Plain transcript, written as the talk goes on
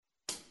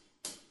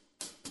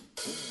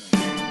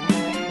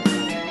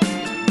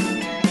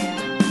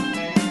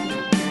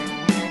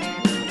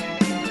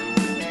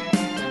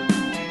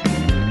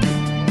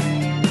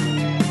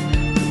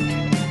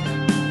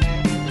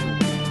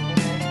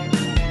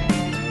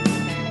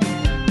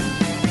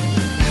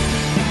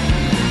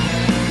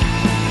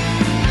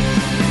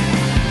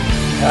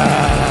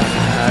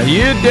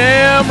You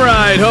damn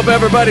right. Hope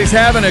everybody's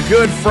having a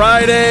good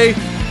Friday.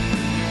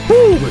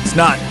 Whew, it's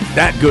not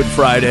that good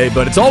Friday,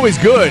 but it's always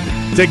good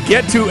to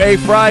get to a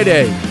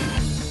Friday.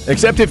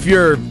 Except if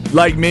you're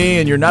like me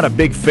and you're not a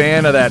big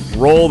fan of that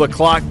roll the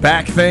clock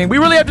back thing. We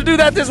really have to do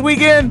that this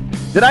weekend?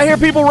 Did I hear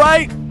people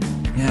right?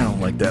 Yeah, I don't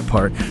like that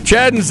part.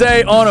 Chad and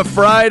Zay on a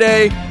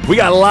Friday. We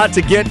got a lot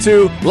to get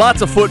to,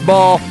 lots of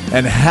football,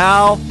 and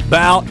how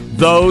about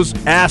those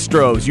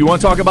Astros? You want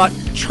to talk about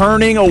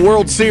turning a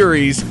World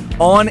Series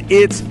on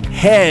its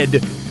head?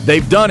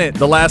 They've done it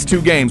the last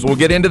two games. We'll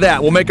get into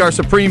that. We'll make our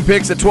Supreme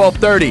Picks at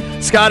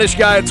 12:30. Scottish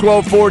Guy at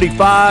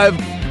 12:45.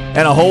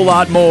 And a whole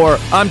lot more.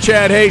 I'm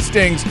Chad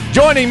Hastings.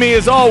 Joining me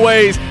as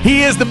always,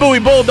 he is the Bowie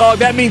Bulldog.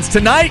 That means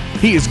tonight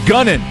he is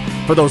gunning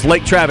for those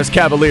Lake Travis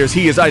Cavaliers.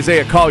 He is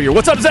Isaiah Collier.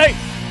 What's up, Zay?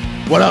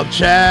 What up,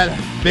 Chad?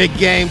 Big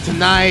game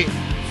tonight.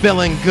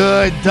 Feeling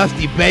good.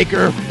 Dusty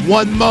Baker.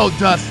 One mo,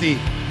 Dusty.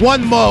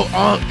 One mo,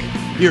 Unk.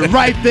 You're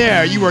right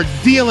there. You were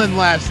dealing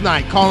last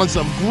night, calling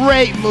some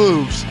great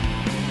moves.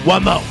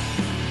 One mo.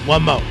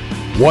 One mo.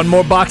 One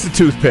more box of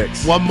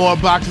toothpicks. One more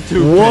box of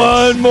toothpicks.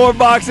 One more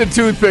box of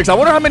toothpicks. I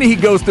wonder how many he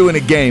goes through in a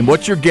game.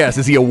 What's your guess?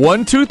 Is he a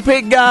one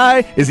toothpick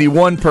guy? Is he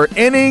one per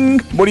inning?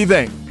 What do you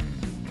think?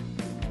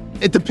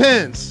 It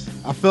depends.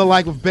 I feel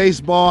like with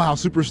baseball, how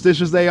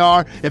superstitious they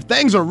are, if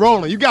things are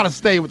rolling, you got to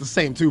stay with the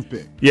same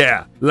toothpick.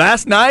 Yeah.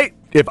 Last night,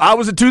 if I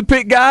was a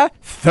toothpick guy,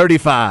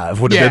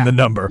 35 would have been the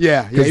number.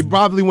 Yeah, he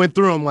probably went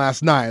through them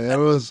last night. There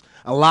was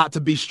a lot to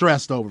be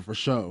stressed over for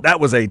sure. That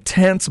was a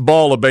tense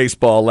ball of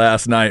baseball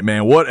last night,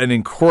 man. What an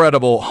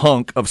incredible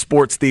hunk of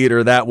sports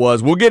theater that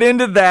was. We'll get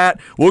into that.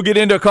 We'll get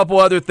into a couple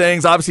other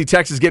things. Obviously,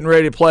 Texas getting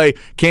ready to play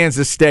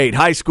Kansas State.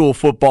 High school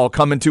football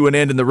coming to an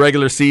end in the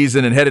regular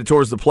season and headed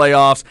towards the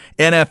playoffs.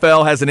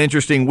 NFL has an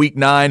interesting Week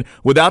 9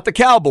 without the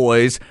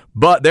Cowboys,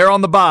 but they're on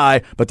the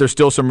bye, but there's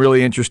still some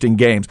really interesting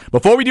games.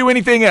 Before we do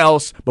anything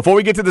else, before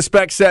we get to the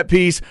spec set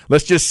piece,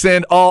 let's just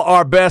send all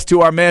our best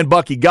to our man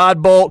Bucky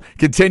Godbolt,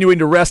 continuing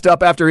to rest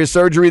up after his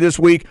surgery this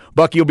week.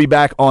 Bucky will be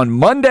back on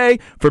Monday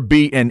for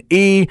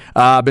B&E.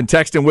 I've been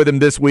texting with him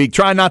this week.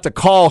 Try not to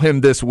call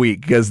him this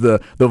week because the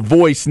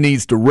voice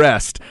needs to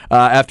rest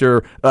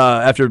after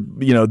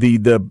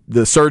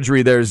the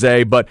surgery there,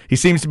 Zay. But he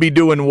seems to be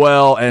doing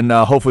well, and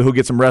hopefully he'll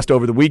get some rest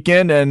over the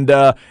weekend, and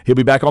he'll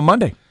be back on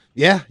Monday.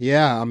 Yeah.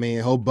 I mean,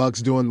 hope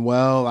Buck's doing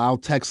well. I'll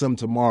text him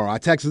tomorrow. I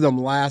texted him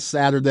last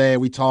Saturday.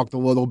 We talked a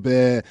little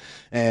bit.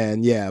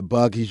 And, yeah,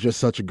 Buck, he's just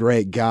such a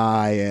great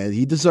guy, and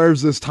he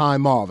deserves this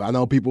time off. I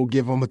know people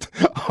give him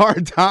a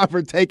hard time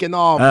for taking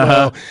off.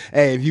 Bro.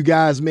 Hey, if you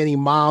got as many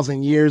miles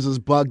and years as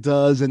Buck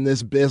does in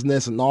this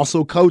business and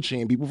also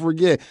coaching, people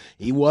forget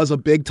he was a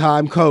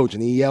big-time coach,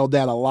 and he yelled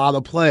at a lot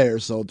of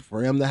players. So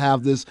for him to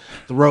have this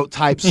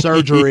throat-type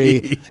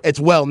surgery, it's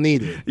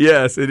well-needed.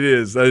 Yes, it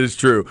is. That is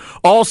true.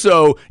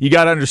 Also, you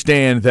got to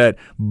understand that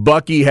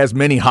Bucky has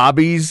many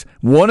hobbies.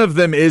 One of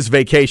them is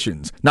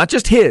vacations. Not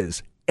just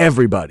his,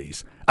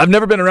 everybody's. I've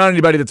never been around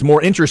anybody that's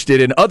more interested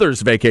in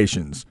others'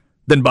 vacations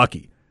than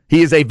Bucky.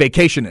 He is a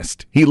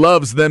vacationist. He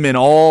loves them in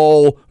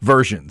all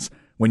versions.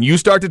 When you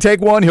start to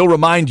take one, he'll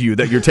remind you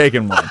that you're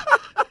taking one.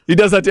 He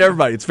does that to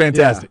everybody. It's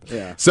fantastic.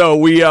 Yeah. So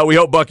we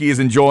hope Bucky is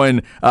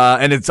enjoying,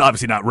 and it's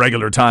obviously not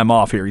regular time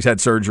off here. He's had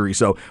surgery.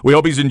 So we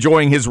hope he's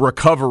enjoying his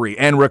recovery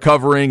and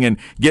recovering and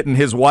getting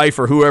his wife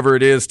or whoever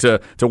it is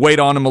to wait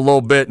on him a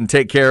little bit and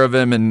take care of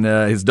him and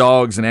his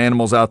dogs and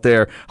animals out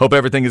there. Hope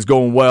everything is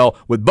going well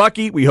with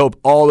Bucky. We hope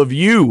all of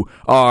you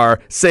are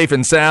safe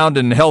and sound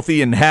and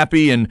healthy and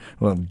happy and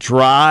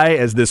dry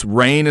as this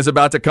rain is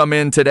about to come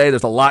in today.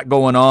 There's a lot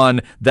going on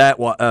that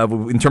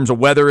in terms of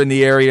weather in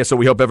the area, so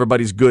we hope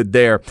everybody's good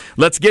there.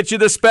 Let's get you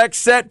the spec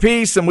set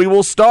piece, and we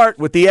will start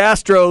with the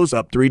Astros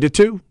up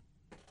 3-2.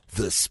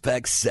 The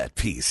Spec Set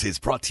Piece is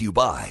brought to you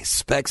by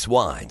Spec's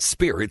Wine,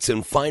 Spirits,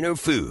 and Finer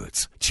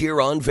Foods.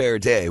 Cheer on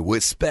Verde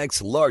with Spec's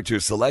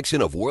larger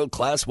selection of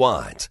world-class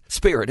wines,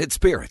 spirited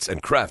spirits,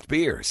 and craft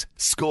beers.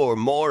 Score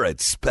more at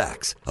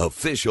Spec's,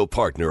 official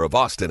partner of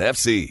Austin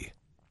FC.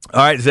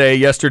 All right, Zay,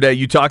 yesterday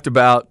you talked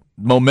about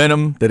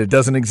momentum, that it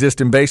doesn't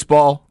exist in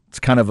baseball. It's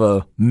kind of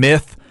a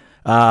myth.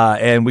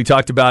 And we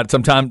talked about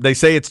sometimes they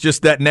say it's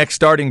just that next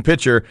starting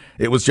pitcher.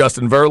 It was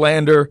Justin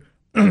Verlander.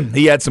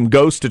 He had some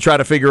ghosts to try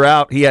to figure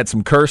out. He had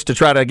some curse to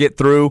try to get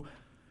through.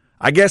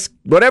 I guess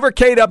whatever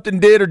Kate Upton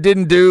did or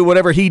didn't do,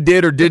 whatever he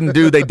did or didn't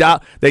do, they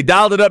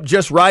dialed it up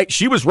just right.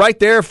 She was right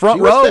there, front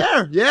row. She was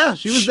there. Yeah,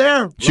 she was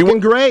there. Looking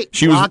great.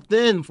 She locked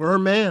in for her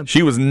man.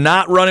 She was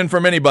not running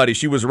from anybody.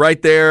 She was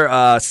right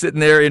there,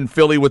 sitting there in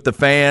Philly with the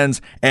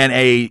fans,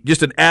 and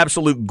just an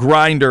absolute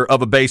grinder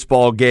of a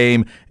baseball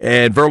game.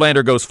 And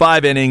Verlander goes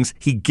 5 innings.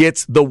 He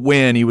gets the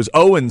win. He was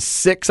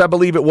 0-6, I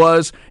believe it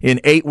was,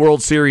 in 8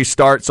 World Series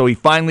starts. So he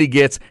finally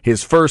gets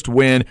his first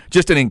win.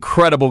 Just an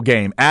incredible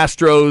game.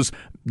 Astros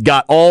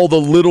got all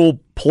the little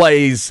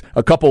plays,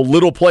 a couple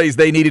little plays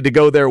they needed to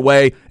go their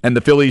way, and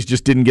the Phillies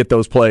just didn't get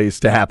those plays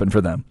to happen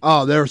for them.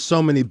 Oh, there were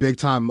so many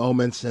big-time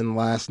moments in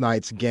last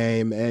night's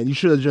game, and you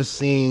should have just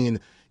seen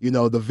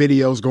the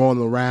videos going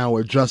around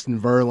with Justin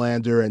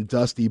Verlander and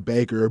Dusty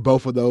Baker,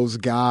 both of those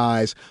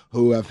guys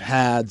who have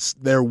had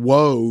their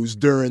woes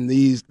during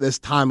this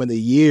time of the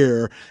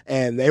year,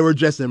 and they were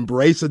just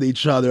embracing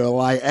each other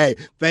like, hey,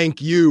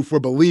 thank you for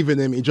believing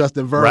in me,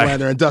 Justin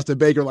Verlander and Dustin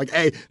Baker, like,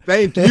 hey,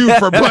 thank you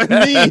for putting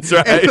me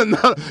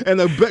in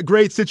a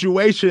great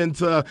situation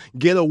to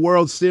get a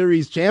World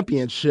Series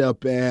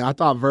championship. And I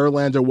thought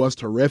Verlander was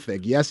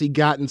terrific. Yes, he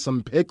got in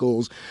some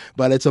pickles,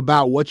 but it's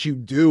about what you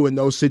do in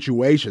those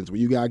situations where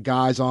you got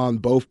guys on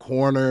both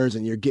corners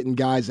and you're getting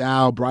guys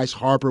out. Bryce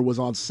Harper was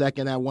on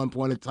second at one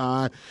point in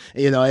time.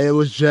 It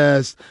was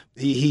just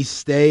he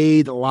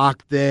stayed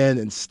locked in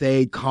and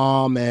stayed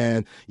calm,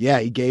 and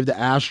he gave the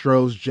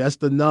Astros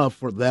just enough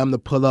for them to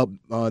put up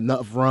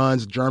enough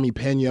runs. Jeremy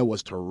Pena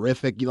was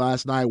terrific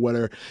last night,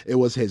 whether it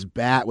was his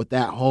bat with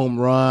that home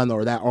run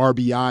or that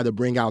RBI to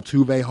bring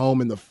Altuve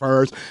home in the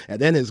first, and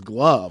then his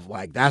glove.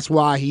 Like, that's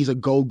why he's a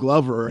Gold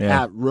Glover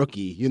at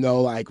rookie. You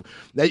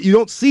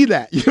don't see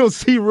that. You don't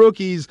see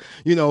rookies,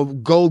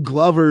 Gold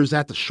Glovers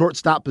at the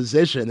shortstop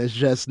position. It's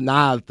just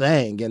not a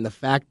thing. And the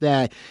fact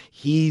that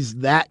he's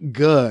that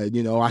good,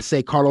 I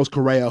say Carlos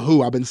Correa,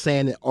 who I've been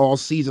saying it all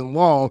season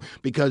long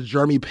because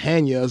Jeremy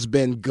Pena has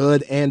been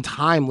good and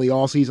timely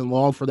all season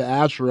long for the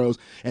Astros,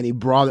 and he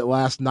brought it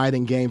last night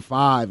in Game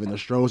 5, and the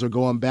Astros are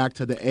going back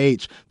to the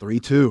H,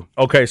 3-2.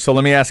 Okay, so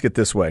let me ask it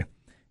this way.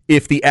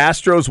 If the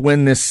Astros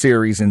win this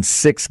series in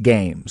 6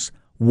 games,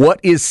 what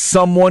is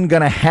someone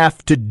going to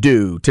have to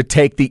do to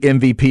take the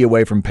MVP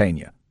away from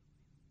Pena?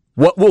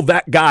 What will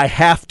that guy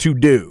have to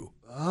do?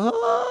 I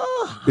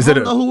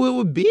don't know who it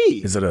would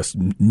be. Is it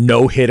a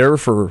no-hitter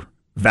for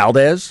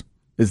Valdez?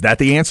 Is that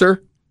the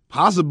answer?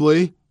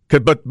 Possibly.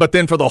 But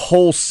then for the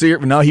whole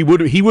series, no, he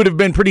would have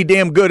been pretty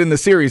damn good in the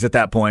series at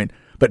that point.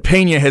 But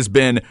Pena has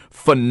been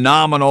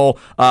phenomenal.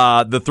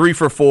 The 3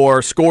 for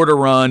 4, scored a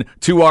run,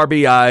 2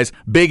 RBIs,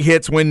 big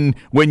hits when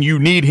you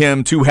need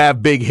him to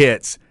have big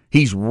hits.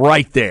 He's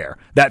right there.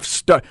 That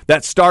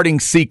starting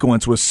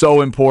sequence was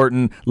so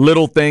important.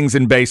 Little things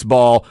in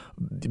baseball.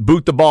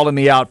 Boot the ball in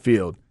the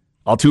outfield.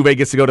 Altuve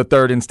gets to go to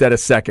third instead of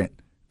second.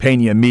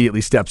 Pena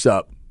immediately steps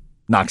up,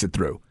 knocks it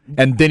through.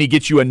 And then he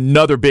gets you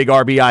another big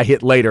RBI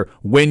hit later.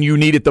 When you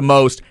need it the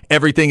most,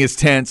 everything is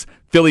tense.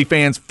 Philly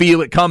fans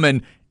feel it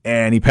coming,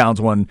 and he pounds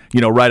one,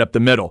 right up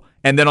the middle.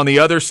 And then on the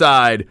other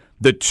side,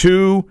 the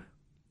 2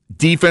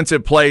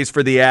 defensive plays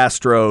for the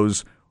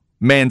Astros,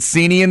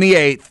 Mancini in the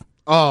 8th.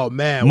 Oh,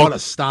 man, what a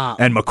stop.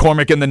 And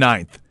McCormick in the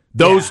 9th.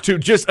 Those 2,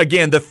 just,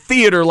 again, the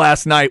theater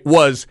last night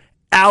was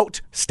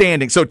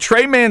outstanding. So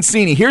Trey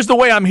Mancini, here's the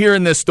way I'm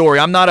hearing this story.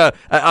 I'm not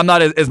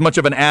as much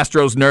of an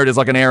Astros nerd as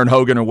like an Aaron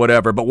Hogan or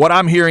whatever, but what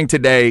I'm hearing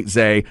today,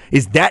 Zay,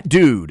 is that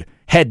dude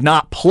had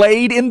not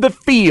played in the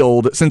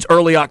field since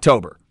early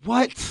October.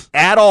 What?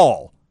 At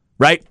all.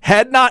 Right?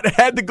 Had not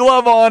had the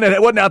glove on and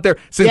it wasn't out there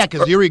since. Yeah,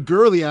 because Yuri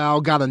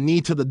Gurriel got a knee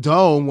to the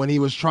dome when he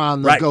was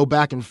trying to go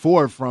back and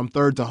forth from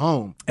third to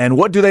home. And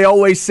what do they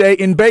always say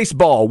in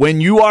baseball? When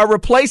you are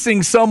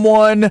replacing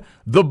someone,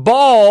 the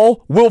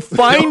ball will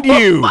find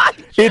you.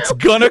 It's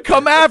going to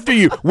come after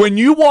you. When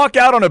you walk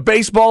out on a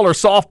baseball or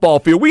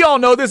softball field, we all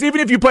know this,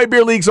 even if you play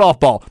beer league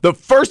softball, the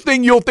first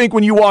thing you'll think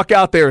when you walk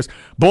out there is,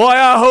 boy,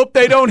 I hope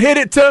they don't hit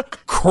it to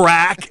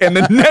crack. And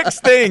the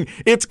next thing,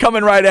 it's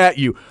coming right at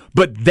you.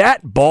 But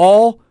that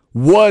ball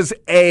was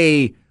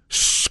a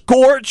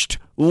scorched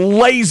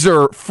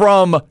laser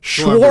from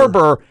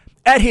Schwarber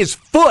at his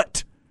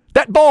foot.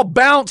 That ball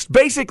bounced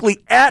basically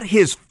at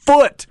his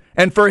foot.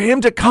 And for him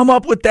to come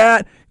up with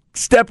that,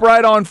 step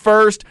right on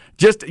first,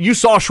 you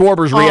saw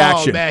Schwarber's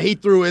reaction. Oh, man, he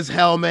threw his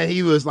helmet.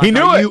 He was like,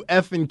 you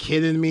effing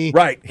kidding me?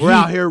 Right. We're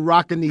out here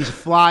rocking these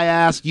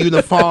fly-ass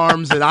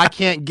uniforms, and I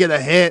can't get a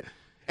hit.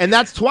 And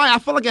that's why I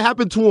felt like it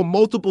happened to him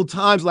multiple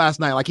times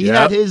last night. Like, he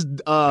had his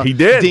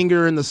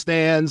dinger in the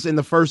stands in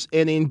the first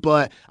inning,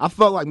 but I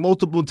felt like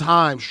multiple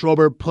times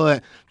Schwarber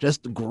put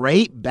just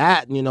great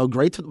bat,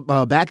 great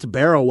bat to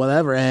barrel,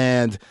 whatever.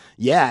 And,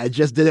 it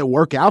just didn't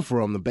work out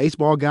for him. The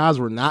baseball guys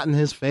were not in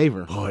his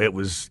favor. Oh, it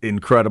was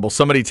incredible.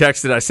 Somebody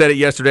texted, I said it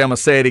yesterday, I'm going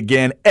to say it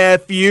again,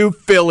 F you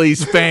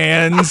Phillies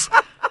fans.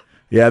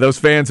 Yeah, those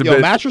fans have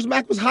been. Mattress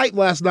Mac was hyped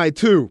last night,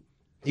 too.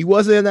 He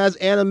wasn't as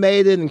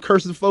animated and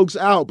cursing folks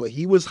out, but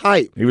he was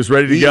hyped. He was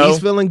ready to go.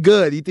 He's feeling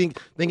good.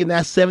 Thinking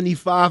that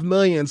 $75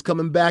 million is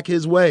coming back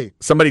his way.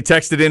 Somebody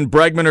texted in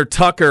Bregman or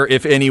Tucker,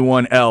 if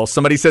anyone else.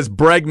 Somebody says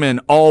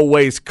Bregman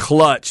always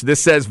clutch.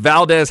 This says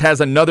Valdez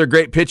has another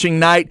great pitching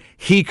night.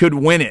 He could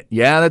win it.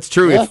 Yeah, that's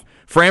true. Yeah. If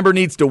Framber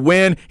needs to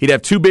win, he'd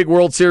have 2 big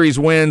World Series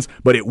wins,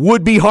 but it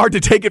would be hard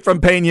to take it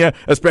from Pena,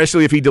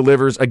 especially if he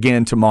delivers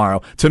again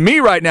tomorrow. To me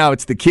right now,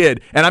 it's the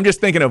kid, and I'm just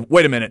thinking of,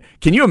 wait a minute,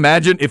 can you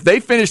imagine if they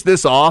finish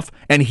this off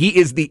and he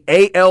is the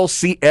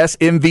ALCS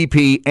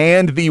MVP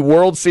and the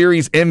World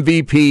Series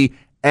MVP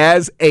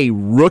as a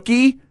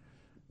rookie?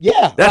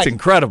 Yeah. That's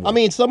incredible. I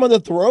mean, some of the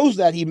throws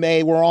that he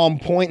made were on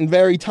point and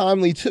very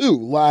timely, too.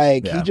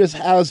 He just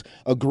has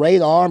a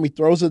great arm. He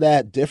throws it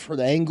at different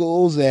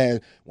angles,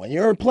 and when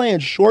you're playing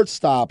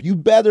shortstop, you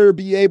better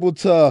be able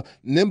to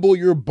nimble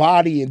your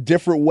body in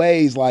different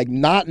ways, like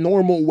not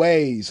normal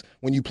ways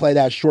when you play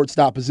that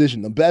shortstop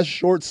position. The best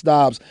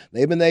shortstops,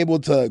 they've been able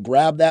to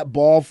grab that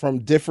ball from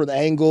different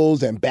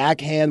angles and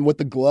backhand with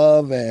the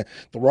glove and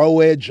throw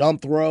it,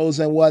 jump throws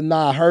and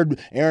whatnot. I heard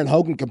Aaron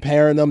Hogan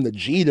comparing them to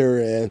Jeter,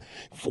 and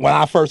when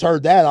I first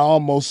heard that, I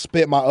almost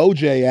spit my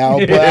OJ out,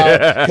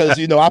 because,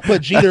 I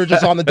put Jeter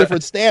just on a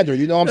different standard.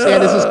 You know what I'm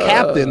saying? This is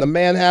captain. The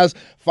man has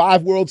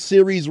 5 World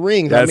Series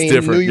rings. That's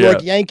different, New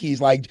York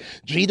Yankees. Like,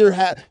 Jeter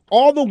had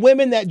all the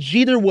women that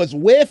Jeter was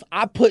with.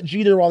 I put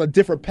Jeter on a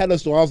different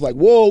pedestal. I was like,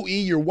 whoa, E,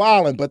 you're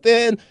wilding. But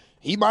then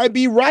he might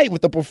be right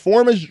with the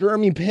performance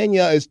Jeremy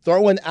Pena is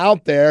throwing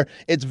out there.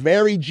 It's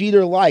very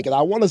Jeter-like. And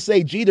I want to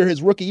say Jeter,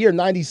 his rookie year,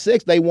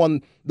 96, they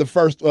won the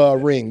first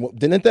ring,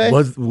 didn't they?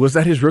 Was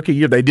that his rookie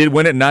year? They did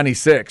win it in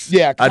 96.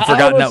 Yeah. I'd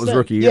forgotten that was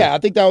rookie year. Yeah, I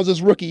think that was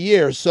his rookie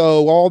year.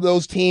 So all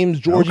those teams,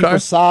 Georgie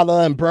Posada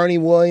and Bernie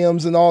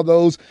Williams and all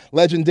those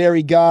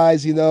legendary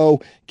guys,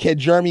 can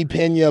Jeremy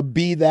Pena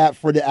be that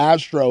for the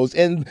Astros?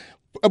 And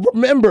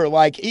remember,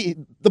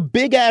 the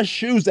big-ass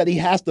shoes that he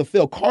has to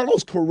fill.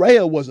 Carlos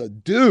Correa was a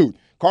dude.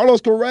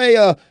 Carlos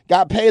Correa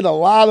got paid a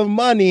lot of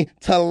money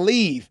to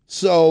leave.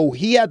 So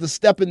he had to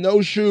step in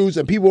those shoes,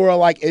 and people were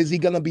like, is he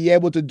going to be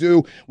able to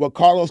do what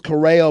Carlos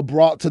Correa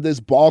brought to this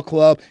ball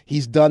club?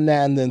 He's done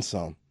that and then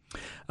some.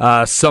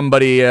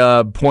 Somebody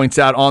points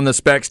out on the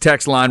Specs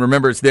text line,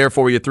 remember it's there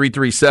for you,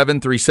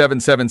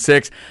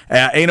 337-3776.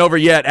 Ain't over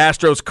yet.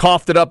 Astros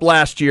coughed it up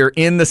last year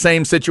in the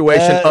same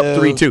situation, up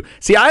 3-2.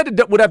 See, I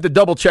would have to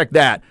double-check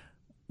that.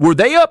 Were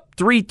they up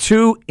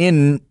 3-2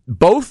 in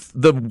both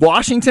the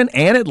Washington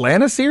and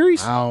Atlanta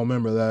series? I don't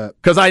remember that.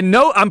 Because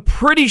I'm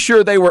pretty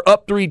sure they were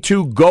up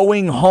 3-2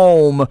 going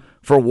home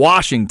for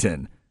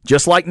Washington,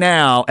 just like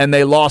now, and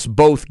they lost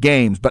both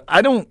games. But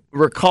I don't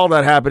recall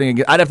that happening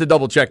again. I'd have to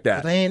double-check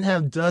that. They didn't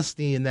have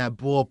Dusty in that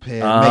bullpen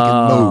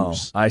making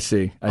moves. I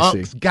see.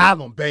 Unc's got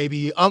him,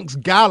 baby. Unc's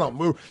got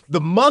him. The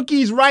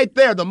monkey's right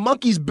there. The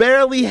monkey's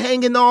barely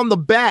hanging on the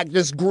back,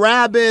 just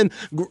grabbing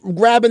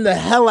the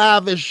hell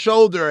out of his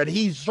shoulder, and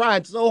he's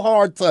trying so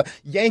hard to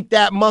yank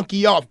that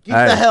monkey off.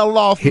 Get the hell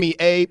off me,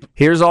 Abe.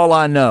 Here's all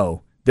I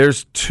know.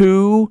 There's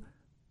 2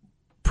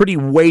 pretty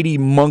weighty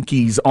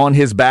monkeys on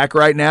his back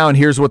right now, and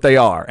here's what they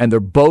are. And they're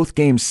both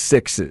Game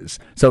 6s.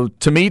 So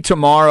to me,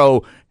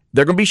 tomorrow,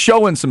 they're going to be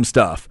showing some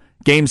stuff.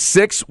 Game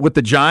 6 with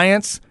the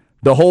Giants,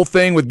 the whole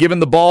thing with giving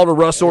the ball to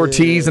Russ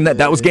Ortiz, and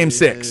that was Game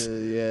 6.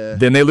 Yeah.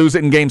 Then they lose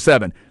it in Game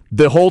 7.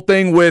 The whole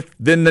thing with,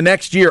 then the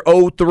next year,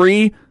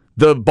 0-3,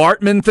 the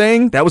Bartman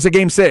thing, that was a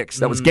Game 6.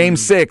 That was Game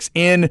 6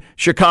 in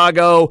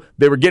Chicago.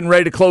 They were getting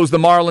ready to close the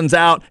Marlins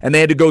out, and they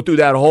had to go through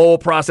that whole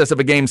process of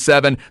a Game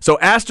 7. So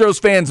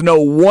Astros fans know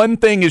one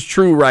thing is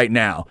true right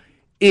now.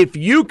 If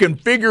you can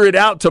figure it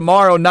out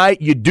tomorrow night,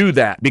 you do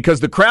that, because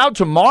the crowd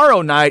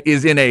tomorrow night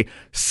is in a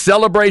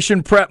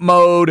celebration prep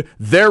mode.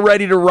 They're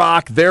ready to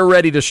rock. They're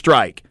ready to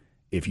strike.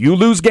 If you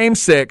lose Game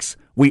 6,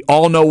 we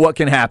all know what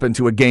can happen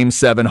to a Game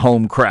 7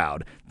 home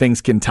crowd. Things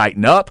can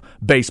tighten up.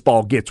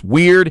 Baseball gets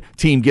weird.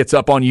 Team gets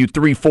up on you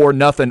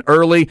 3-4-0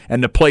 early,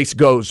 and the place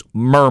goes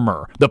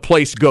murmur. The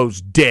place goes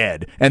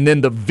dead. And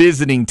then the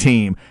visiting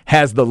team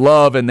has the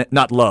love and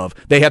not love.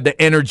 They have the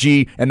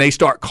energy, and they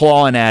start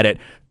clawing at it.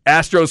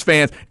 Astros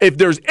fans, if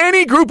there's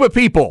any group of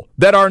people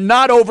that are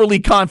not overly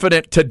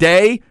confident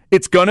today,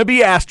 it's going to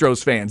be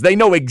Astros fans. They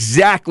know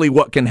exactly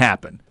what can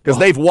happen because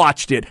they've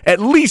watched it at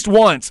least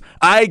once.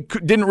 I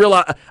didn't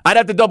realize. I'd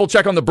have to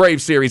double-check on the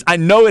Braves series. I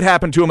know it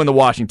happened to him in the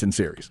Washington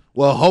series.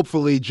 Well,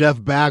 hopefully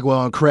Jeff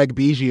Bagwell and Craig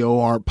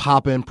Biggio aren't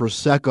popping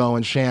Prosecco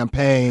and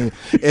champagne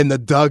in the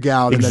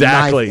dugout in the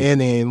 9th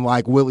inning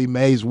like Willie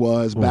Mays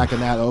was back in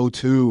that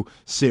 0-2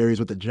 series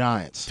with the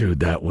Giants. Dude,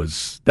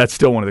 that's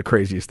still one of the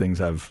craziest things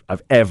I've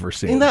ever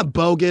seen. Isn't that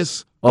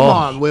bogus? Come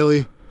on,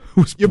 Willie.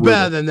 You're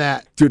better than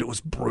that. Dude, it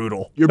was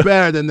brutal. You're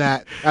better than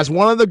that. As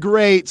one of the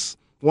greats,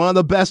 one of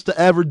the best to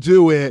ever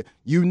do it,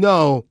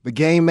 the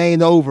game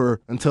ain't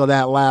over until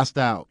that last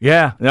out.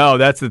 Yeah, no,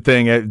 that's the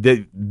thing.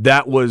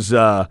 That was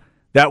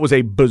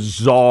a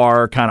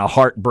bizarre, kind of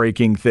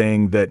heartbreaking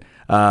thing that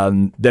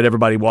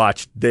everybody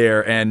watched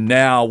there. And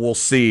now we'll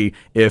see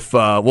if the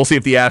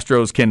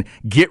Astros can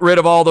get rid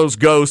of all those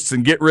ghosts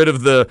and get rid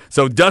of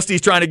so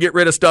Dusty's trying to get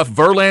rid of stuff.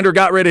 Verlander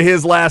got rid of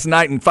his last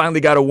night and finally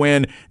got a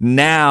win.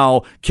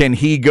 Now can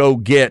he go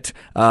get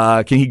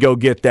that?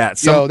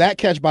 That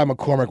catch by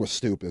McCormick was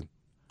stupid.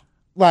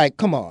 Like,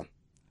 come on.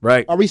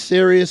 Right. Are we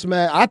serious,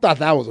 man? I thought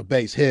that was a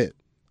base hit.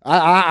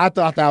 I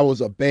thought that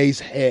was a base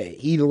hit.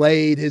 He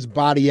laid his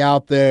body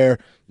out there,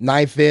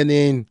 9th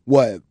inning.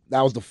 What?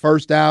 That was the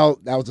first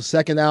out. That was the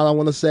second out, I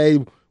want to say,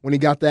 when he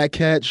got that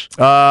catch.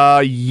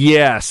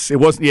 Yes. It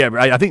was,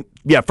 I think,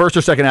 first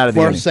or second out of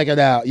the inning. First, second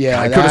out, yeah.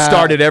 I could have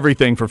started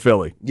everything for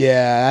Philly.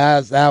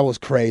 Yeah, that was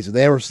crazy.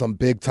 There were some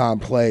big-time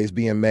plays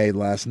being made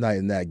last night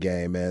in that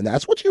game, man.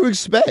 That's what you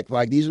expect.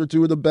 Like, these are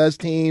 2 of the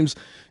best teams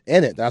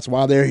in it. That's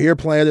why they're here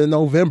playing in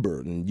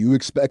November. And you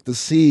expect to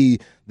see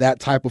that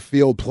type of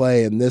field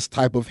play and this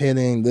type of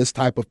hitting, this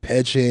type of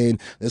pitching.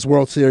 This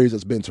World Series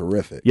has been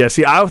terrific. Yeah,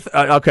 see, I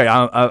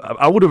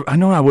would have. I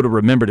know I would have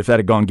remembered if that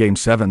had gone Game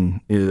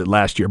 7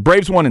 last year.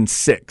 Braves won in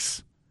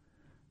 6.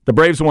 The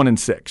Braves won in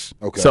 6.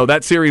 Okay. So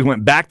that series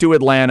went back to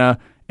Atlanta,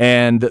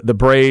 and the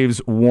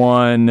Braves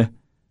won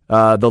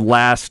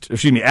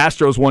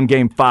Astros won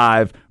Game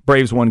 5.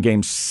 Braves won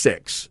Game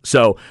 6.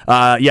 So,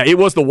 it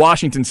was the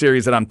Washington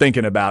series that I'm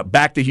thinking about.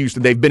 Back to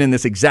Houston. They've been in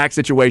this exact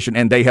situation,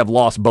 and they have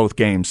lost both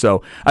games.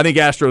 So I think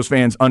Astros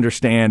fans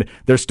understand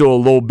there's still a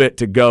little bit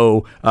to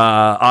go,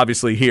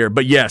 obviously, here.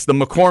 But, yes, the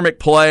McCormick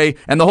play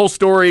and the whole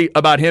story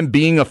about him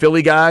being a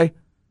Philly guy.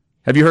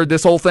 Have you heard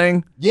this whole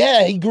thing?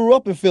 Yeah, he grew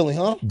up in Philly,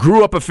 huh?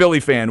 Grew up a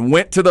Philly fan.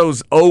 Went to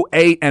those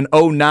 08 and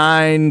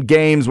 09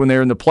 games when they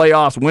were in the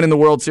playoffs, winning the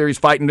World Series,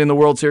 fighting in the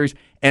World Series.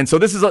 And so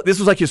this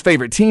was like his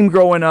favorite team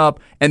growing up.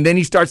 And then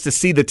he starts to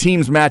see the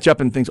teams match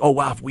up and thinks, oh,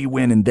 wow, if we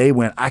win and they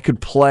win, I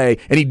could play.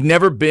 And he'd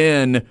never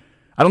been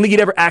 – I don't think he'd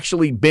ever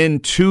actually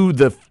been to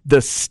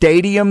the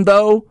stadium,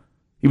 though.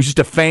 He was just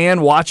a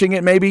fan watching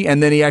it maybe.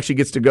 And then he actually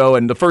gets to go.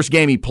 And the first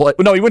game he played –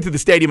 no, he went to the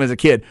stadium as a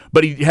kid,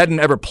 but he hadn't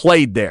ever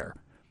played there.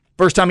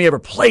 First time he ever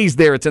plays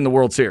there, it's in the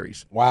World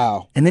Series.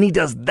 Wow. And then he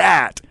does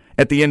that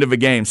at the end of a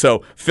game.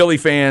 So Philly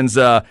fans,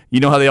 you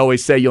know how they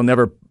always say you'll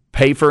never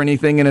pay for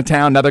anything in a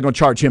town? Now they're going to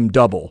charge him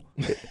double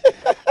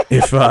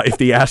if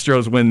the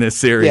Astros win this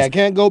series. Yeah,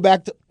 can't go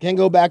back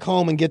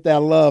home and get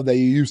that love that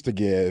you used to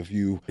get if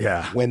you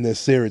win this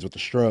series with the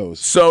Stros.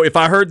 So if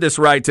I heard this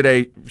right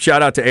today,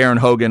 shout out to Aaron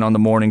Hogan on the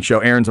morning show.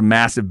 Aaron's a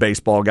massive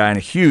baseball guy and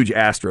a huge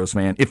Astros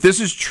fan. If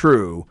this is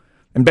true,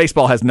 and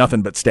baseball has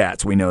nothing but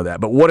stats, we know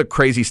that. But what a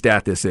crazy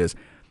stat this is.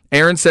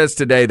 Aaron says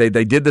today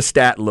they did the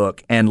stat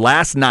look, and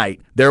last night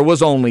there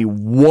was only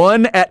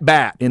one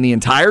at-bat in the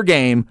entire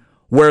game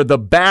where the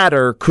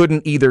batter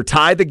couldn't either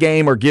tie the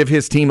game or give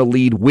his team a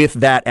lead with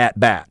that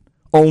at-bat.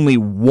 Only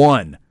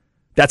one.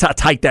 That's how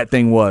tight that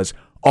thing was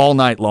all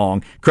night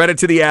long. Credit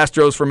to the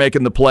Astros for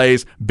making the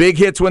plays. Big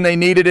hits when they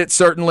needed it,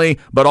 certainly,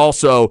 but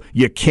also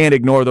you can't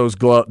ignore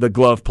the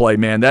glove play,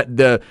 man.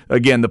 The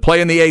play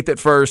in the 8th at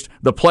first,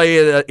 the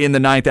play in the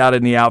 9th out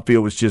in the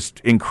outfield was just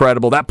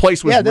incredible. That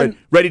place was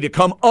ready to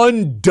come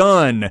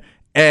undone,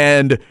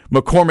 and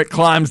McCormick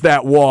climbs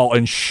that wall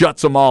and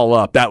shuts them all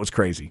up. That was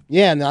crazy.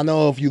 Yeah, and I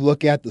know if you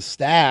look at the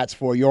stats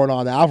for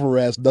Yordan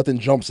Alvarez, nothing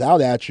jumps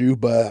out at you,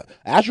 but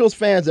Astros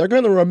fans, they're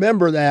going to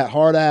remember that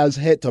hard-ass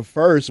hit to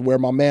first where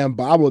my man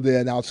bobbled it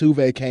and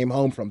Altuve came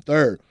home from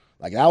third.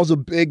 Like, that was a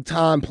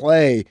big-time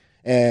play,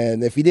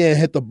 and if he didn't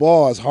hit the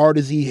ball as hard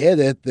as he hit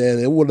it, then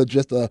it would have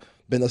just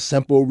been a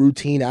simple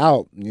routine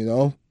out,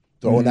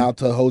 throwing out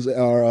to Jose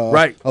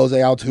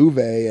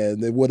Altuve,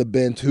 and it would have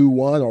been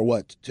 2-1 or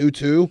what,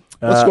 2-2?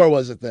 What score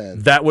was it then?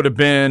 That would have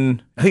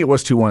been, I think it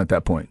was 2-1 at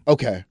that point.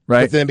 Okay.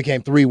 Right? But then it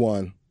became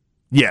 3-1.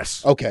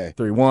 Yes. Okay.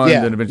 3-1.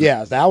 Yeah, then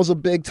yeah, that was a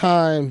big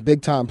time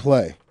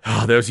play.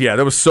 Oh, there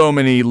was so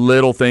many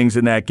little things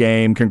in that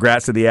game.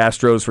 Congrats to the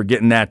Astros for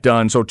getting that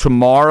done. So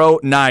tomorrow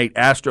night,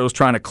 Astros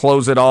trying to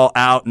close it all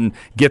out and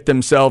get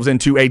themselves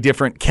into a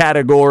different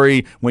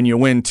category. When you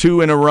win 2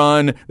 in a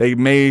run, they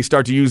may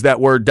start to use that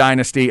word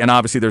dynasty, and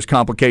obviously there's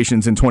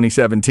complications in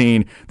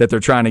 2017 that they're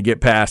trying to get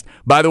past.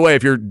 By the way,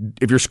 if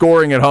you're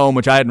scoring at home,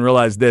 which I hadn't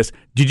realized this,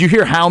 did you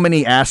hear how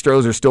many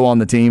Astros are still on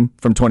the team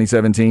from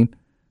 2017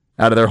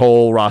 out of their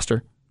whole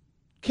roster?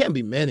 Can't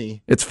be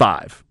many. It's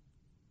 5.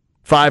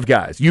 5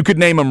 guys. You could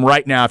name them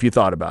right now if you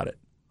thought about it.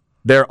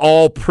 They're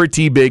all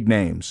pretty big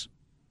names.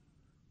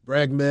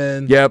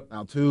 Bregman. Yep.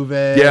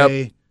 Altuve.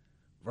 Yep.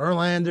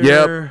 Verlander.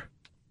 Yep.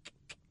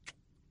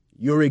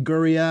 Yuri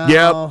Gurriel.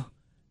 Yep.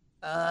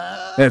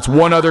 And it's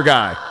one other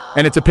guy,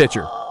 and it's a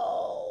pitcher.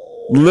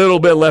 Little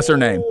bit lesser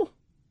name.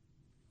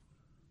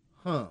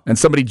 Huh. And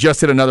somebody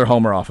just hit another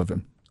homer off of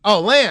him. Oh,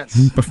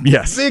 Lance.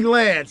 Yes. Big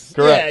Lance.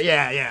 Correct.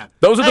 Yeah.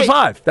 Those are the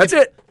 5. That's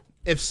it.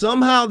 If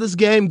somehow this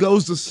game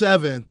goes to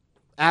 7,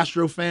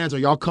 Astro fans, are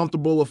y'all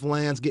comfortable with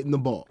Lance getting the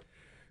ball?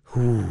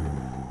 With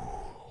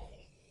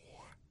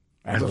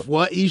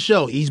what he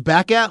showed. He's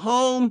back at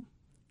home.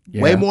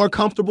 Yeah. Way more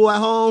comfortable at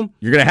home.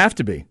 You're going to have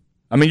to be.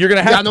 I mean, you're going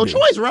to have to be. You got no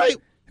choice, right?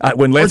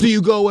 Or do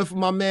you go with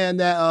my man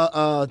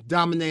that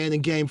dominated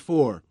in Game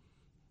 4?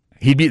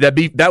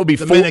 That would be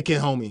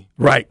Dominican homie.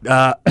 Right.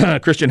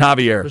 Christian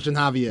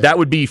Javier. That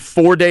would be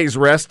 4 days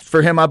rest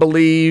for him, I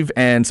believe.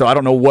 And so I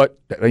don't know what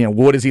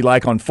is he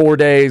like on 4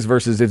 days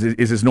versus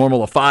is his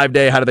normal a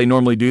 5-day? How do they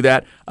normally do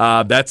that?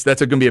 That's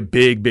going to be a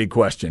big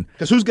question.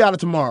 Because who's got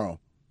it tomorrow?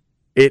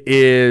 It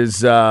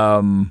is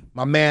my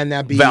man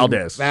that be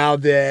Valdez.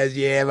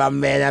 Yeah, my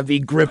man that be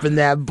gripping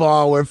that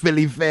ball where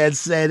Philly fans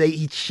say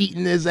he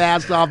cheating his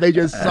ass off. They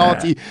just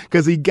salty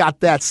because he got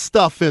that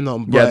stuff in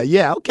them. But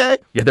yeah, okay.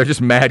 Yeah, they're just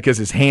mad because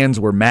his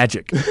hands were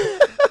magic.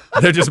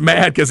 They're just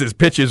mad because his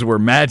pitches were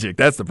magic.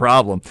 That's the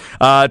problem.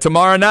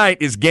 Tomorrow night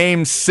is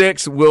Game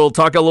 6. We'll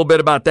talk a little bit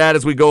about that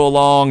as we go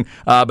along.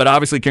 But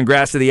obviously,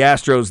 congrats to the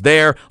Astros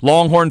there.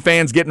 Longhorn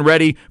fans getting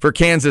ready for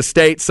Kansas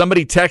State.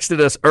 Somebody texted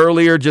us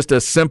earlier just a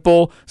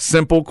simple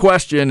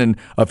question, and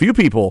a few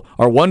people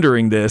are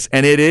wondering this,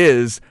 and it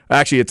is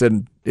actually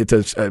it's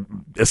a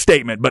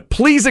statement, but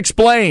please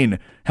explain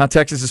how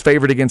Texas is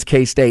favored against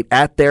K-State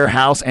at their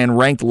house and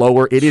ranked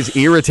lower. It is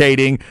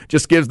irritating.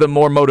 Just gives them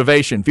more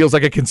motivation. Feels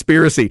like a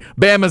conspiracy.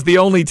 Bama's the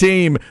only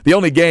team, the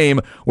only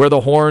game where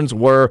the Horns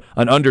were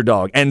an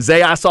underdog. And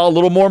Zay, I saw a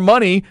little more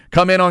money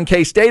come in on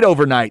K-State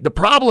overnight. The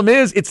problem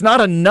is it's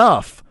not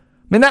enough.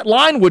 I mean, that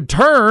line would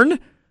turn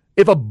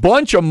if a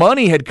bunch of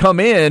money had come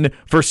in.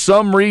 For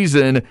some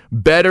reason,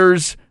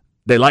 bettors,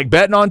 they like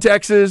betting on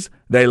Texas.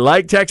 They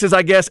like Texas,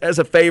 I guess, as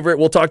a favorite.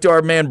 We'll talk to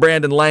our man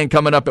Brandon Lang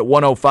coming up at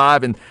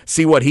 1:05 and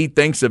see what he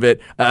thinks of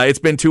it. It's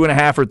been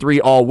 2.5 or 3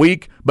 all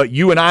week, but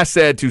you and I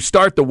said to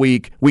start the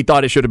week, we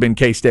thought it should have been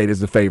K-State as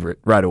the favorite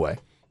right away.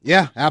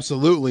 Yeah,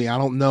 absolutely. I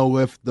don't know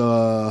if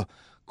the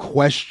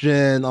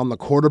question on the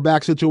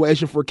quarterback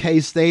situation for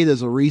K-State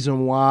is a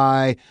reason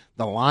why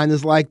the line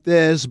is like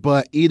this,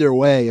 but either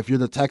way, if you're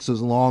the Texas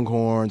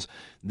Longhorns,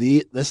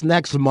 this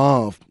next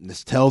month,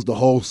 this tells the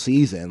whole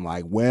season,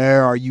 like,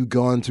 where are you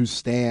going to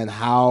stand?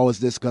 How is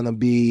this going to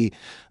be?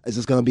 Is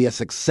this going to be a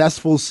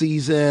successful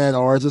season,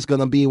 or is this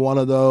going to be one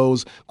of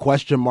those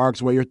question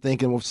marks where you're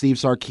thinking with Steve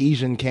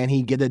Sarkisian, can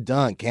he get it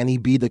done? Can he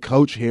be the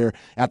coach here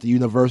at the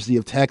University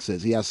of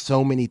Texas? He has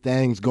so many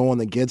things going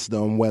against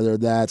them, whether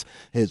that's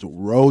his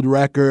road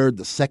record,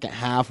 the second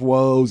half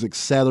woes,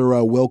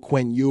 etc. Will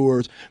Quinn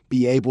Ewers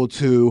be able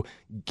to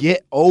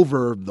get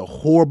over the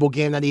horrible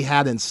game that he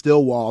had in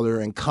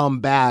Stillwater and come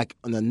back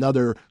on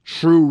another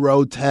true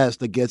road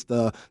test against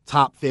the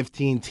top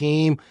 15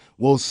 team?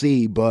 We'll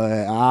see,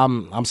 but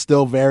I'm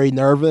still very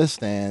nervous,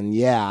 and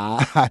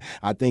yeah,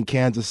 I think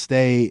Kansas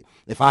State,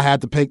 if I had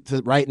to pick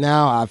right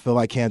now, I feel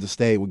like Kansas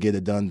State would get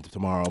it done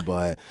tomorrow,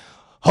 but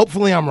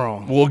hopefully I'm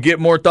wrong. We'll get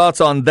more thoughts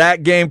on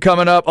that game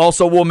coming up.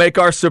 Also, we'll make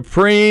our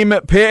Supreme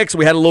picks.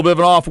 We had a little bit of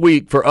an off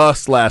week for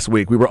us last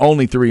week. We were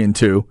only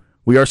 3-2.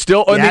 We are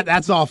still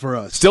that's all for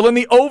us. Still in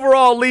the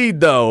overall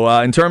lead, though,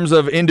 in terms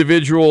of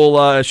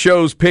individual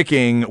shows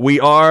picking. We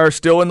are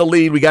still in the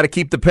lead. We got to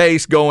keep the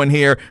pace going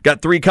here.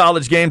 Got 3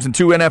 college games and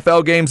 2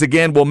 NFL games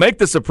again. We'll make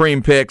the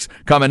Supreme picks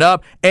coming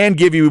up and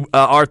give you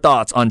our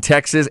thoughts on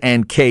Texas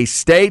and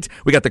K-State.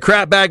 We got the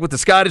crap bag with the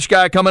Scottish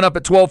guy coming up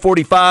at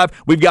 12:45.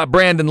 We've got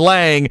Brandon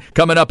Lang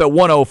coming up at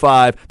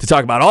 1:05 to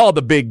talk about all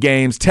the big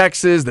games.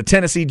 Texas, the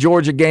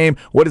Tennessee-Georgia game.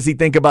 What does he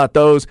think about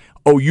those?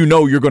 Oh, you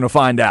know you're going to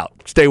find out.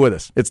 Stay with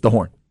us. It's The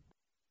Horn.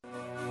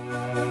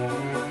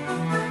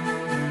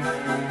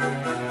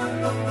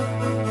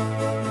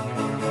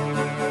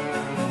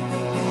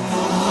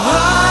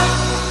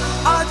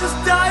 I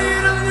just died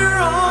in your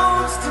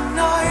arms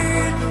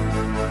tonight.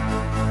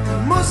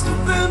 There must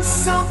have been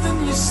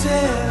something you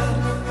said.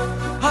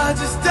 I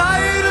just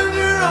died in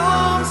your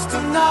arms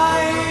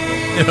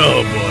tonight.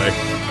 Oh, boy.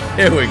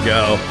 Here we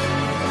go.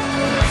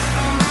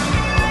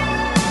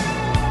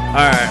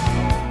 All right.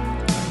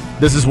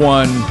 This is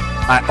one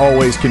I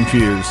always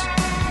confuse.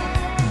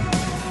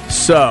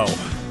 So,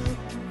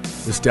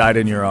 this died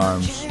in your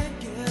arms.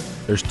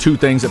 There's 2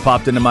 things that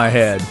popped into my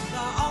head.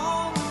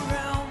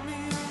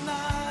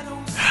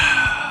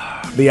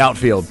 The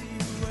outfield.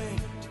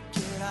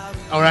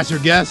 Oh, that's your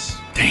guess?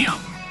 Damn.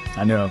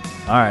 I know.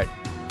 All right.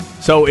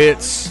 So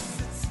it's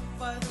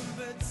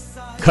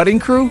Cutting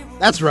Crew?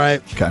 That's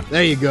right. Okay.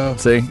 There you go.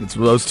 See, it's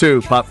those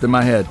 2 popped in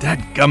my head.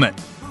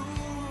 Dadgummit.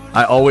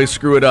 I always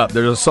screw it up.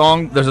 There's a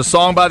song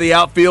by The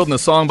Outfield and a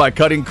song by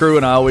Cutting Crew,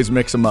 and I always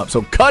mix them up.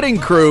 So Cutting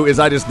Crew is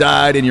I Just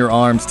Died in Your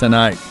Arms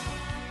Tonight.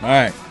 All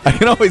right. I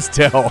can always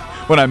tell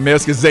when I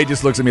miss because Zay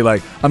just looks at me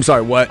like, I'm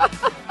sorry, what?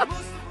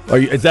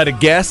 Is that a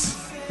guess?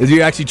 Is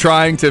you actually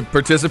trying to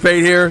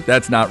participate here?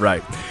 That's not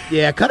right.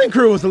 Yeah, Cutting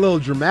Crew was a little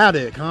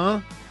dramatic, huh?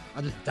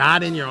 I just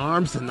died in your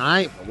arms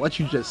tonight for what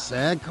you just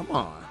said. Come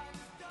on.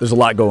 There's a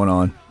lot going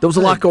on. There was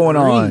a lot going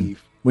on.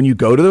 When you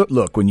go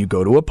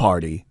to a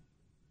party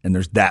and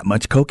there's that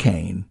much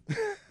cocaine,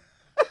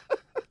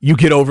 you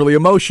get overly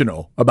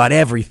emotional about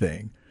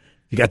everything.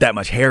 You got that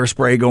much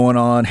hairspray going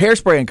on.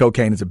 Hairspray and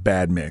cocaine is a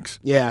bad mix.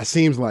 Yeah, it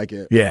seems like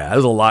it. Yeah,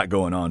 there's a lot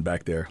going on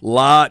back there.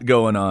 Lot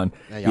going on.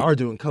 Yeah, y'all were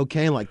doing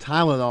cocaine like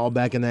Tylenol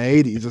back in the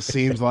 80s, it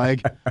seems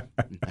like.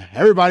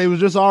 Everybody was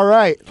just all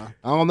right.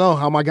 I don't know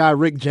how my guy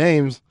Rick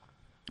James.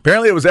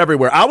 Apparently it was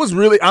everywhere.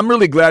 I'm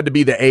really glad to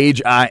be the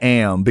age I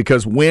am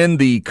because when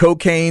the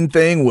cocaine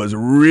thing was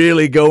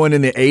really going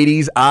in the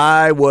 80s,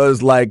 I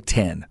was like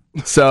 10.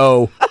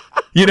 So,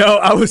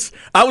 I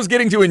was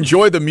getting to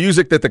enjoy the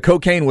music that the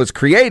cocaine was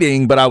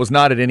creating, but I was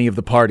not at any of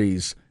the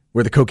parties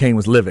where the cocaine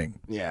was living.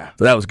 Yeah.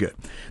 So that was good.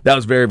 That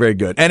was very, very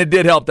good. And it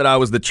did help that I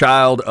was the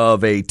child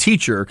of a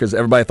teacher because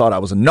everybody thought I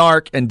was a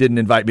narc and didn't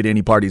invite me to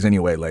any parties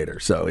anyway later.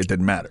 So it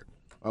didn't matter.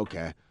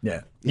 Okay.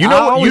 Yeah. You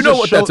know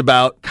what that's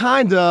about.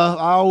 Kinda.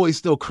 I always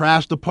still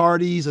crash the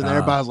parties, and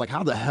everybody's like,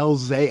 how the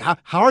hell's Zay? How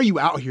are you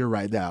out here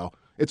right now?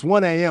 It's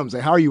 1 a.m. Say,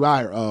 how are you out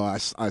here? Oh,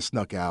 I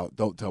snuck out.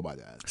 Don't tell my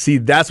dad. See,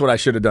 that's what I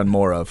should have done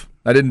more of.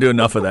 I didn't do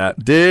enough of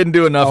that. Didn't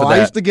do enough of that. I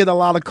used to get a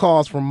lot of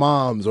calls from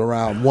moms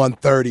around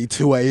 1:30,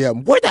 2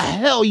 a.m. Where the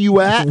hell you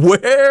at?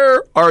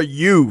 Where are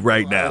you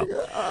right now?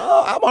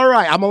 I'm all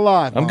right. I'm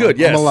alive. I'm good,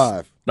 yes. I'm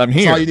alive. I'm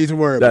here. That's all you need to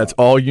worry about. That's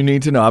all you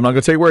need to know. I'm not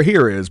going to tell you where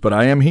here is, but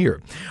I am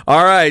here.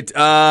 All right.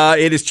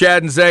 It is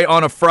Chad and Zay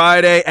on a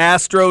Friday.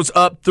 Astros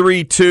up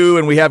 3-2,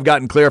 and we have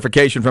gotten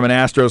clarification from an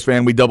Astros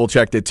fan. We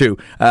double-checked it, too.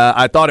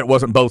 I thought it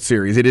wasn't both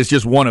series. It is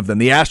just one of them.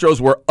 The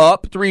Astros were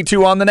up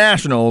 3-2 on the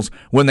Nationals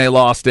when they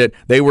lost it.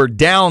 They were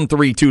down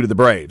 3-2 to the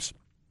Braves.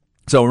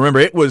 So remember,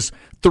 it was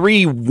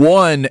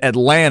 3-1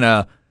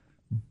 Atlanta.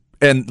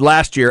 And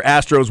last year,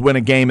 Astros win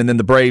a game, and then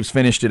the Braves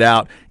finished it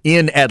out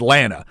in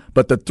Atlanta.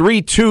 But the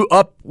 3-2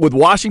 up with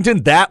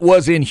Washington, that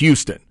was in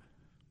Houston.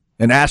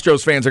 And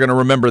Astros fans are going to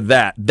remember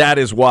that. That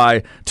is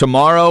why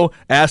tomorrow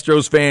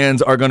Astros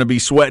fans are going to be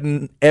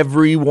sweating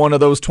every one of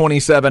those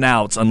 27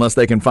 outs unless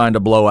they can find a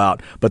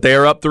blowout. But they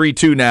are up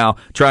 3-2 now,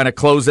 trying to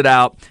close it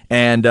out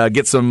and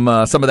get some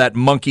of that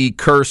monkey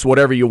curse,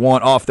 whatever you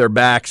want, off their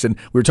backs. And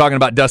we were talking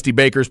about Dusty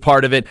Baker's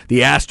part of it, the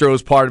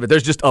Astros part of it.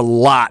 There's just a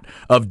lot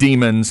of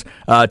demons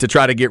to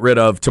try to get rid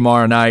of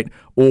tomorrow night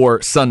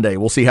or Sunday.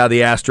 We'll see how the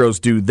Astros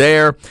do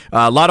there.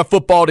 A lot of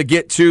football to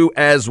get to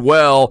as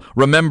well.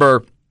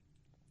 Remember,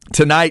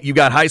 tonight, you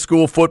got high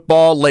school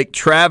football, Lake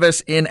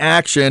Travis in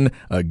action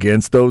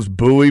against those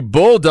Bowie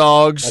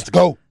Bulldogs. Let's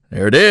go.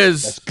 There it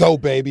is. Let's go,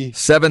 baby.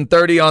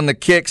 7:30 on the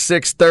Kick,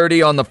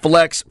 6:30 on the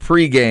Flex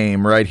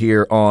pregame right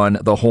here on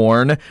the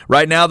Horn.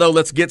 Right now, though,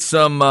 let's get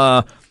some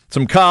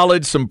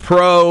college, some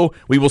pro.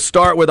 We will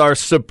start with our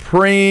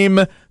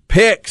Supreme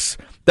picks.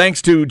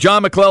 Thanks to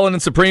John McClellan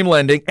and Supreme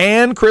Lending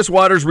and Chris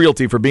Waters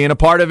Realty for being a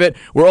part of it.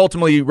 We're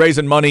ultimately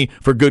raising money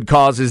for good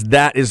causes.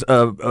 That is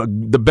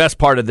the best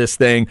part of this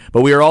thing.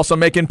 But we are also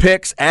making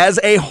picks as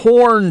a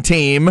Horn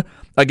team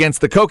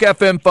against the Coke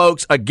FM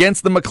folks,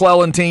 against the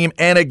McClellan team,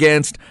 and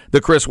against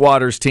the Chris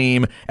Waters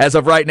team. As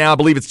of right now, I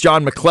believe it's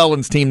John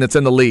McClellan's team that's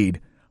in the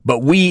lead.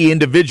 But we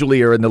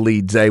individually are in the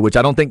lead, Zay, which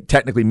I don't think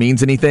technically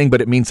means anything, but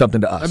it means something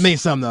to us. It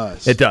means something to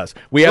us. It does.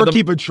 We're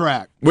keeping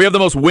track. We have the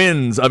most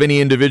wins of any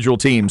individual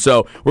team,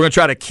 so we're going to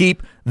try to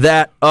keep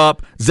that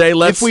up. Zay,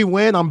 if we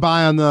win, I'm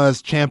buying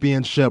us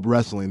championship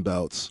wrestling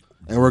belts,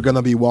 and we're going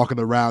to be walking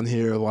around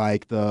here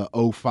like the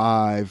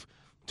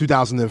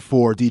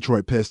 2004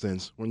 Detroit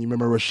Pistons. When you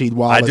remember Rasheed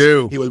Wallace? I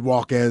do. He would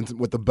walk in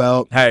with the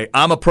belt. Hey,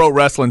 I'm a pro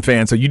wrestling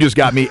fan, so you just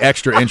got me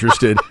extra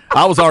interested.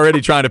 I was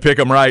already trying to pick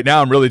them right.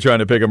 Now I'm really trying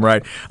to pick them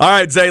right. All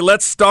right, Zay,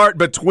 let's start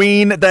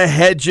between the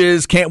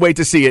hedges. Can't wait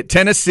to see it.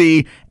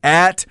 Tennessee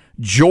at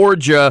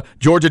Georgia.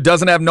 Georgia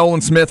doesn't have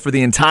Nolan Smith for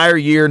the entire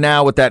year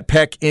now with that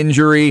pec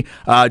injury.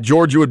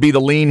 Georgia would be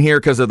the lean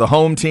here because of the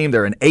home team.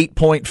 They're an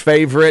 8-point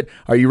favorite.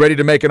 Are you ready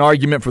to make an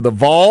argument for the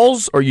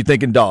Vols, or are you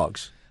thinking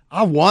dogs?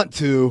 I want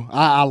to.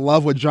 I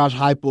love what Josh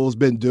Heupel's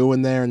been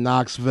doing there in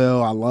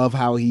Knoxville. I love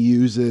how he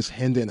uses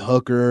Hendon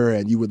Hooker,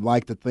 and you would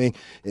like to think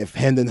if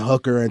Hendon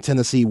Hooker and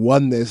Tennessee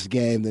won this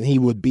game, then he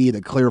would be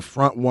the clear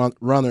front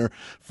runner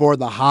for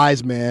the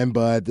Heisman.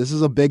 But this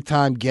is a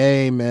big-time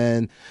game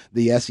in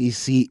the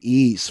SEC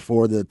East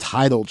for the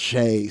title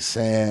chase,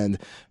 and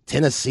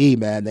Tennessee,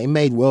 man, they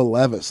made Will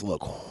Levis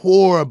look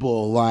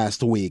horrible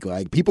last week.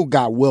 Like, people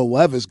got Will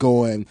Levis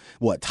going,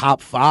 top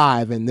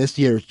 5 in this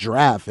year's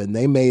draft, and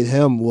they made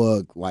him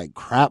look like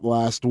crap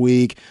last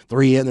week.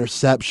 3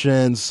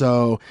 interceptions.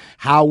 So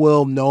how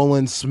will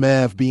Nolan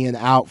Smith being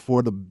out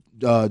for the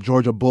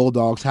Georgia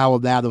Bulldogs, how will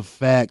that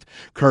affect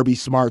Kirby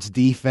Smart's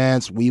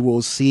defense? We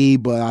will see,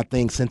 but I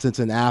think since it's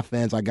in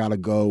Athens, I got to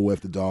go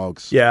with the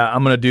Dogs. Yeah,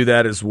 I'm going to do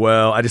that as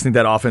well. I just think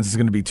that offense is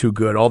going to be too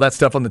good. All that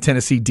stuff on the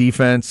Tennessee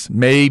defense,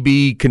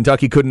 maybe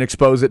Kentucky couldn't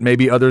expose it,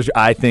 maybe others.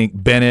 I think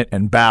Bennett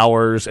and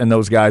Bowers and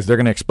those guys, they're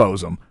going to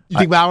expose them. You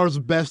think Bowers is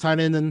the best tight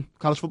end in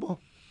college football?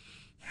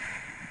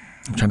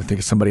 I'm trying to think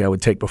of somebody I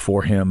would take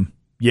before him.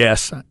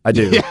 Yes, I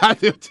do. Yeah, I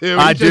do too.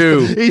 I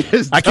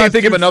can't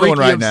think of another one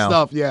right now.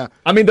 Stuff, yeah.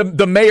 I mean,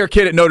 the Mayer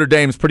kid at Notre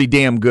Dame is pretty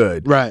damn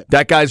good. Right.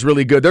 That guy's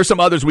really good. There's some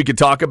others we could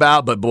talk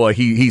about, but boy,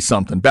 he's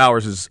something.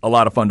 Bowers is a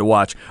lot of fun to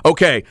watch.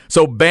 Okay,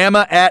 so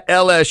Bama at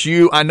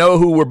LSU. I know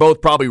who we're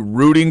both probably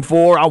rooting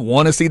for. I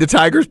want to see the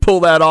Tigers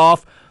pull that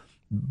off,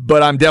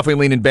 but I'm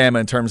definitely leaning Bama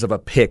in terms of a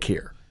pick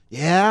here.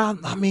 Yeah,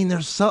 I mean,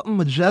 there's something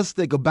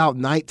majestic about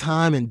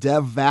nighttime in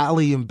Death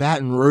Valley and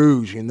Baton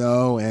Rouge,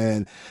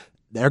 and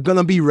they're going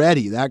to be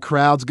ready. That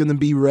crowd's going to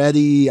be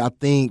ready. I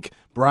think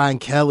Brian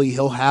Kelly,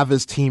 he'll have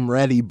his team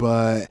ready,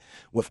 but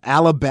with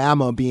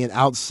Alabama being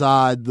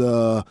outside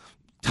the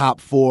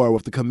top 4,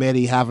 with the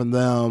committee having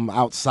them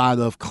outside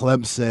of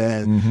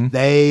Clemson,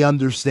 they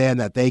understand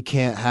that they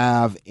can't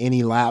have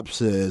any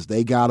lapses.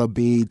 They got to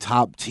be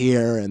top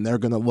tier, and they're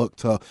going to look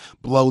to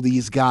blow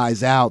these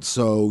guys out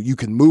so you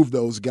can move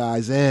those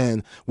guys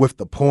in with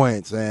the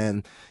points.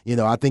 And,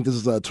 I think this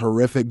is a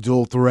terrific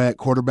dual threat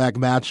quarterback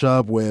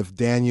matchup with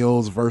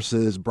Daniels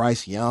versus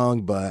Bryce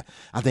Young, but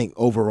I think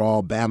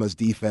overall Bama's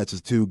defense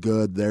is too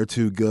good. They're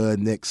too good.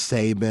 Nick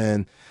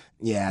Saban,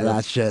 Yeah,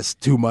 that's just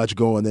too much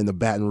going into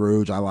Baton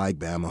Rouge. I like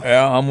Bama.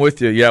 Yeah, I'm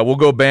with you. Yeah, we'll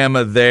go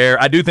Bama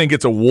there. I do think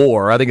it's a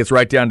war. I think it's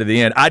right down to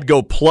the end. I'd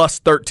go plus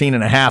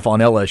 13.5 on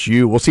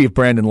LSU. We'll see if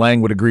Brandon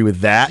Lang would agree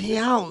with that.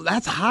 Yeah,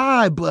 that's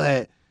high,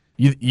 but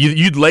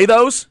You'd lay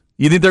those?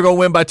 You think they're going to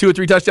win by 2 or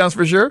 3 touchdowns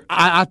for sure?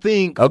 I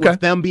think with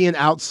them being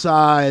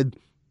outside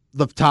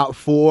the top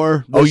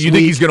 4. Oh, you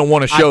think he's going to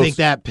want to show? I think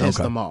that pissed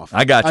him off.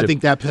 I got you. I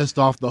think that pissed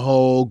off the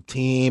whole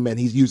team, and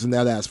he's using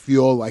that as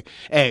fuel. Like,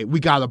 hey, we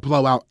got to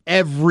blow out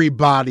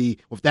everybody.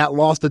 With that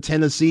loss to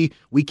Tennessee,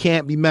 we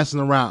can't be messing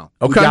around.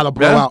 Okay. We got to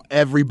blow out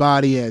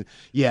everybody, and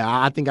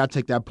I think I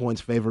take that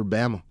points favor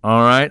Bama.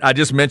 All right. I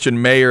just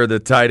mentioned Mayer, the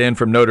tight end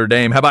from Notre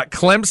Dame. How about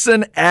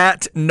Clemson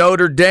at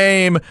Notre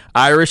Dame?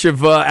 Irish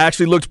have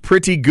actually looked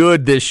pretty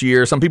good this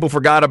year. Some people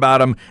forgot about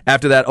them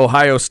after that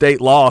Ohio State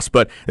loss,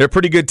 but they're a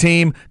pretty good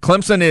team.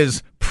 Clemson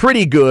is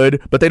pretty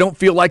good, but they don't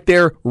feel like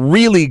they're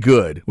really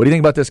good. What do you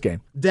think about this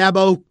game?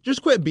 Dabo,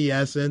 just quit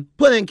BSing.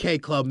 Put in K.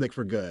 Klubnik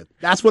for good.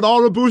 That's what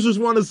all the boosters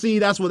want to see.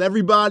 That's what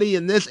everybody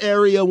in this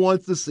area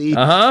wants to see.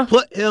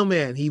 Put him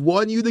in. He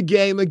won you the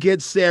game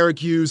against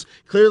Syracuse.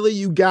 Clearly,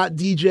 you got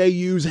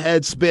DJU's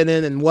head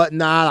spinning and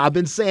whatnot. I've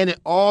been saying it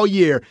all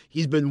year.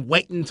 He's been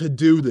waiting to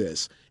do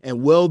this.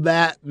 And will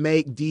that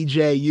make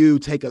DJU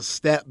take a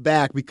step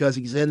back because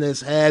he's in his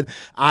head?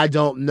 I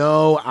don't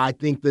know. I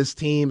think this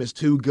team is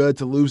too good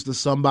to lose to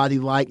somebody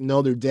like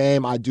Notre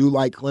Dame. I do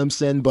like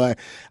Clemson, but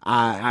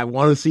I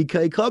want to see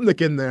K.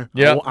 Klubnik in there.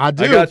 Yeah, I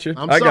do. I got you.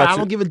 I'm sorry. I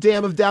don't give a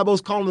damn if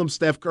Dabo's calling him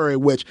Steph Curry,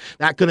 which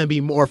that couldn't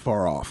be more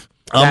far off.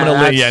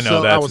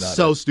 That was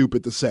so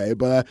stupid to say,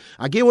 but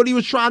I get what he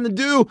was trying to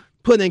do.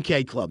 Put in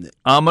K. Klubnik.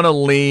 I'm going to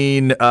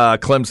lean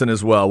Clemson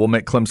as well. We'll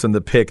make Clemson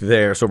the pick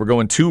there. So we're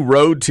going 2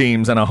 road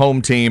teams and a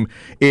home team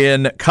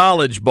in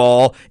college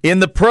ball. In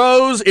the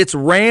pros, it's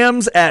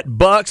Rams at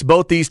Bucks.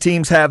 Both these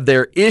teams have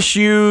their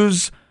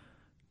issues.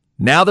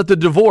 Now that the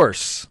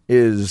divorce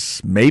is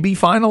maybe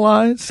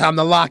finalized, time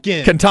to lock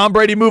in. Can Tom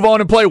Brady move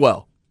on and play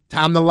well?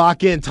 Time to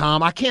lock in,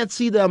 Tom. I can't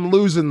see them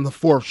losing the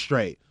 4th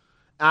straight.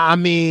 I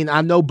mean,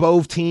 I know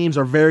both teams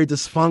are very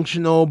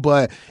dysfunctional,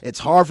 but it's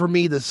hard for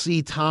me to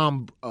see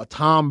Tom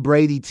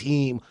Brady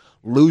team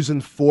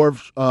losing four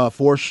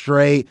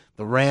straight.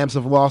 The Rams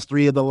have lost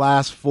 3 of the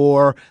last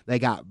 4. They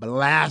got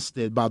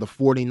blasted by the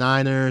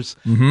 49ers.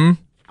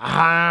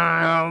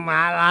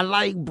 I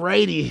like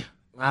Brady.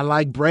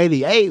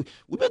 Hey,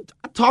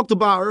 I talked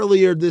about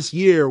earlier this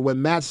year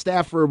when Matt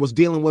Stafford was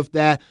dealing with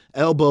that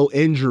elbow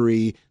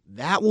injury.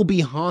 That will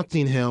be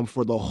haunting him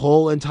for the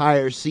whole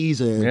entire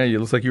season. Yeah, it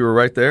looks like you were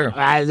right there.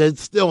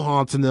 It's still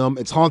haunting them.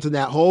 It's haunting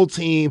that whole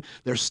team.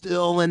 They're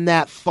still in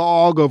that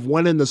fog of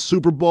winning the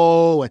Super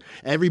Bowl, and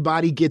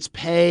everybody gets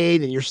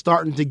paid, and you're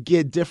starting to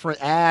get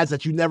different ads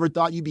that you never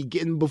thought you'd be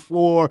getting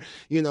before,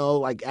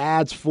 like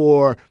ads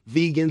for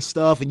vegan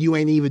stuff, and you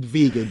ain't even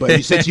vegan.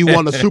 But since you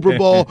won the Super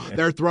Bowl,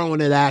 they're throwing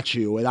it at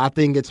you. And I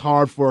think it's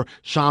hard for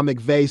Sean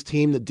McVay's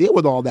team to deal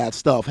with all that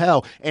stuff.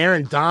 Hell,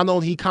 Aaron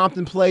Donald, he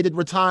contemplated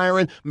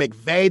retiring.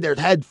 McVay, their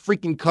head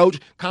freaking coach,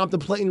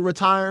 contemplating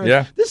retiring.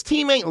 Yeah. This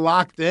team ain't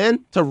locked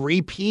in to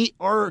repeat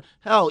or,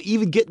 hell,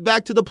 even get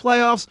back to the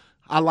playoffs.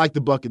 I like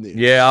the Buccaneers.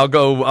 Yeah, I'll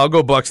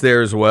go Bucks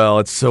there as well.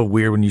 It's so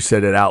weird when you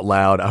said it out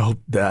loud.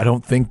 I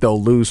don't think they'll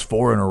lose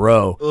 4 in a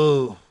row.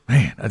 Ooh.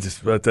 Man,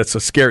 that's a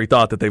scary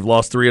thought that they've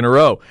lost 3 in a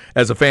row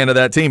as a fan of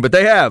that team. But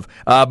they have.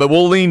 But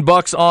we'll lean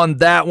Bucks on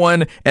that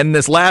one. And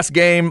this last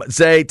game,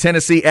 say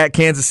Tennessee at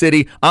Kansas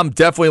City, I'm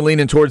definitely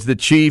leaning towards the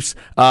Chiefs.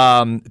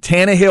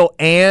 Tannehill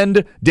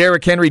and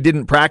Derrick Henry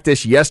didn't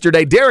practice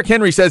yesterday. Derrick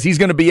Henry says he's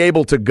going to be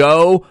able to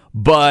go,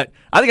 but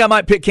I think I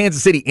might pick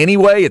Kansas City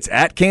anyway. It's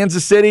at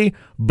Kansas City.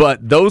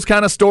 But those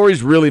kind of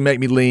stories really make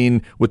me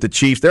lean with the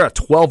Chiefs. They're a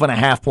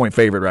 12.5-point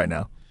favorite right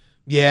now.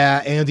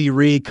 Yeah, Andy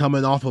Reid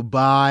coming off a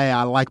bye.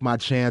 I like my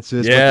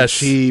chances with Yes,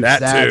 the Chiefs.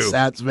 that too.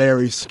 That's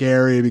very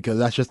scary because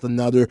that's just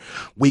another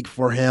week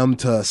for him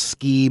to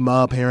scheme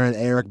up him and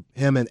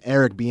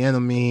Eric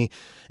Bieniemy.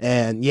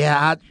 And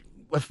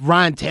if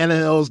Ryan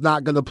Tannehill's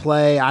not going to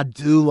play, I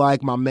do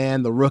like my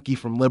man, the rookie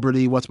from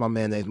Liberty. What's my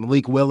man's name?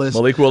 Malik Willis.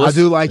 I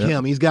do like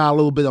him. He's got a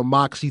little bit of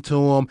moxie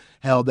to him.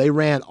 Hell, they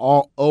ran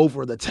all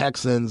over the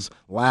Texans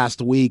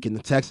last week, and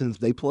the Texans,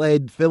 they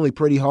played Philly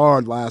pretty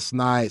hard last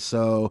night.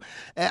 So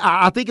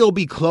I think it'll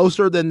be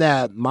closer than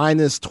that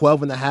minus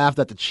 12.5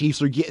 that the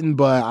Chiefs are getting,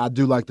 but I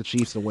do like the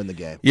Chiefs to win the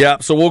game. Yeah,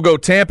 so we'll go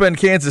Tampa and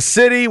Kansas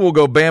City. We'll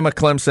go Bama,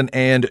 Clemson,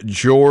 and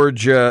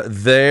Georgia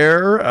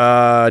there.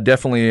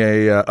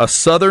 Definitely a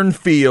Southern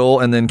feel,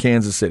 and then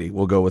Kansas City.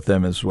 We'll go with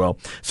them as well.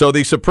 So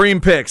the Supreme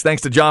Picks,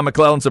 thanks to John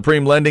McClellan,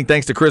 Supreme Lending,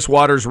 thanks to Chris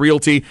Waters,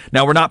 Realty.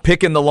 Now, we're not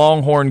picking the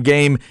Longhorn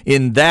game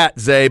in that,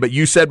 Zay, but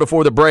you said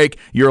before the break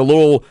you're a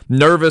little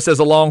nervous as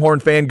a Longhorn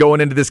fan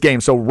going into this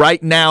game. So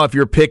right now, if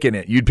you're picking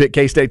it, you'd pick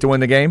K-State to win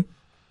the game?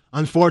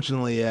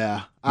 Unfortunately,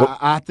 yeah.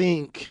 I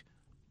think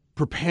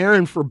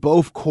preparing for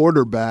both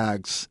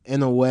quarterbacks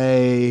in a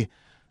way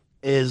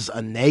is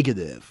a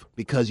negative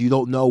because you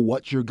don't know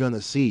what you're going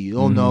to see. You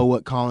don't know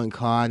what Colin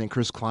Klein and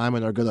Chris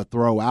Kleiman are going to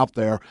throw out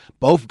there.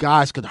 Both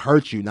guys could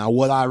hurt you. Now,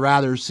 would I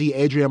rather see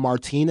Adrian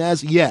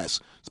Martinez? Yes,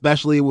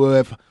 especially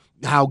with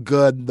how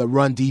good the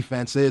run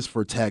defense is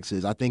for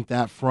Texas. I think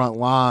that front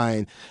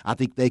line, I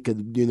think they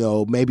could,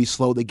 maybe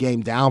slow the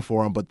game down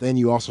for them. But then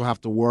you also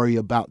have to worry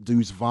about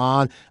Deuce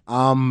Vaughn.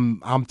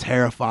 I'm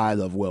terrified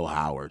of Will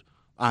Howard.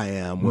 I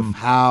am, with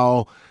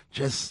how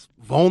just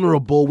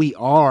vulnerable we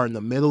are in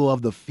the middle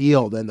of the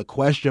field and the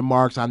question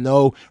marks. I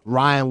know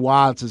Ryan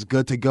Watts is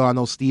good to go. I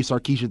know Steve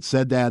Sarkisian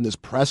said that in his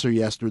presser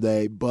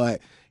yesterday, but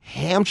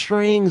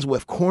hamstrings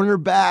with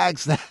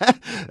cornerbacks,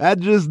 that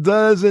just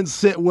doesn't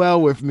sit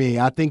well with me.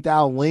 I think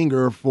that'll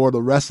linger for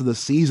the rest of the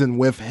season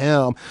with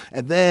him.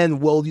 And then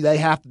will they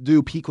have to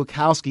do Pete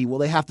Kwiatkowski? Will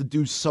they have to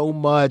do so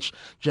much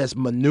just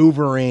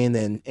maneuvering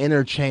and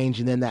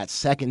interchanging in that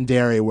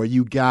secondary where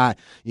you got,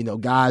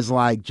 guys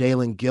like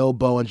Jalen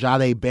Gilbo and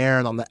Jahdae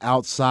Barron on the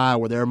outside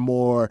where they're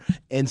more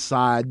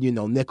inside,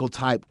 nickel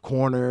type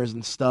corners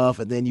and stuff.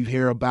 And then you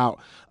hear about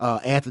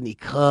Anthony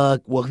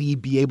Cook. Will he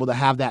be able to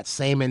have that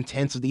same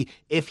intensity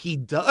if he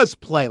does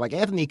play? Like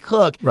Anthony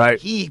Cook, right.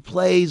 He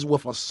plays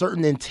with a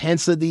certain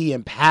intensity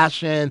and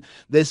passion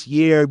this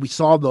year. We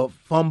saw the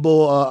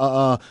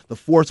fumble, the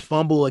forced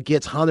fumble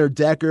against Hunter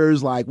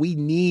Deckers. Like, we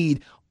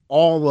need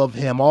all of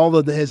him, all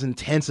of his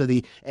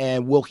intensity,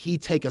 and will he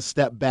take a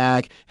step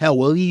back? Hell,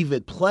 will he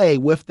even play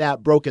with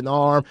that broken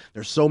arm?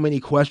 There's so many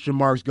question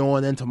marks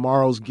going in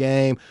tomorrow's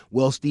game.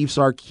 Will Steve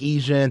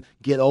Sarkisian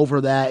get over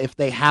that? If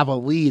they have a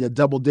lead, a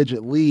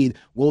double-digit lead,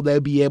 will they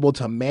be able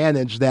to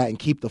manage that and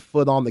keep the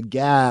foot on the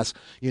gas,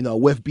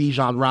 with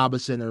Bijan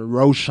Robinson and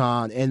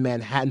Roschon in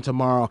Manhattan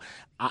tomorrow?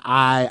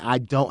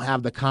 I don't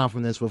have the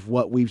confidence with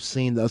what we've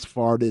seen thus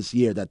far this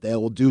year that they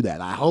will do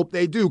that. I hope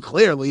they do,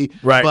 clearly,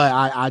 right. But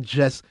I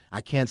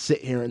can't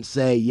sit here and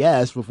say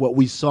yes with what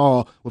we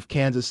saw with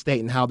Kansas State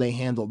and how they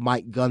handled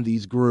Mike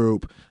Gundy's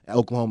group at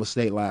Oklahoma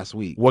State last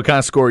week. What kind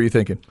of score are you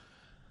thinking?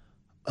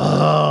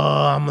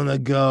 I'm going to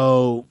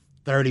go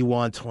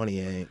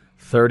 31-28.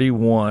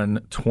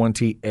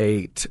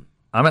 31-28.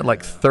 I'm at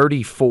like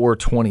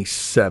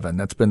 34-27.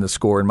 That's been the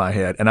score in my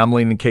head, and I'm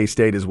leaning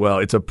K-State as well.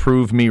 It's a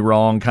prove me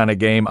wrong kind of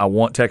game. I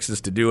want Texas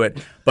to do it,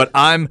 but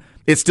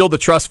it's still the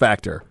trust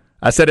factor.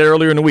 I said it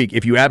earlier in the week.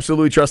 If you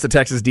absolutely trust the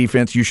Texas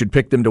defense, you should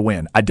pick them to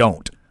win. I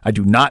don't. I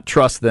do not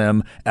trust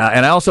them,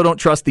 and I also don't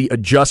trust the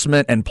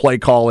adjustment and play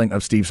calling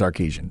of Steve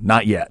Sarkisian.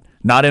 Not yet.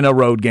 Not in a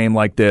road game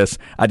like this.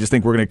 I just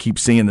think we're going to keep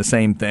seeing the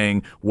same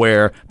thing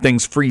where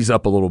things freeze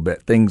up a little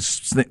bit.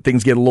 Things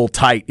get a little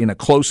tight in a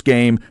close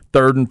game,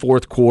 third and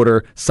fourth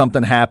quarter.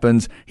 Something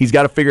happens. He's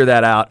got to figure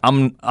that out.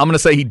 I'm going to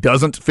say he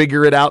doesn't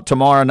figure it out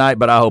tomorrow night,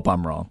 but I hope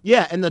I'm wrong.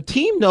 Yeah, and the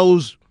team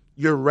knows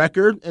your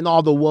record and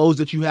all the woes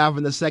that you have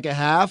in the second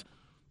half.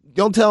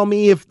 Don't tell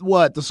me if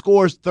the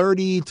score is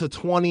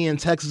 30-20 in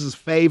Texas's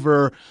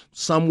favor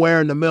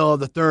somewhere in the middle of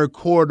the third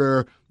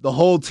quarter, the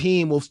whole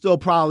team will still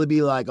probably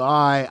be like, all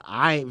right,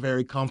 I ain't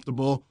very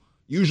comfortable.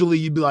 Usually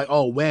you'd be like,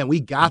 oh, man, we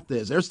got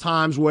this. There's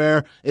times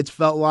where it's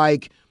felt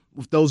like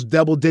with those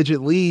double-digit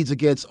leads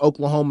against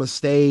Oklahoma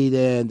State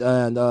and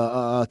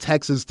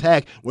Texas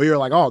Tech where you're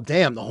like, oh,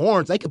 damn, the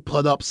Horns, they could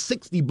put up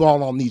 60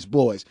 ball on these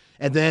boys.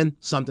 And then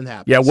something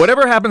happens. Yeah,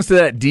 whatever happens to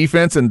that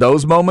defense in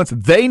those moments,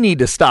 they need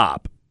to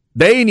stop.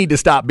 They need to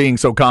stop being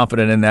so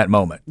confident in that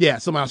moment. Yeah,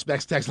 somehow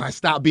Specs text line,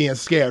 stop being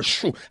scared.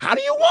 How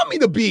do you want me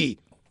to be?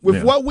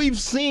 With what we've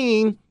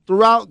seen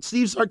throughout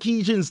Steve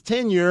Sarkisian's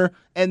tenure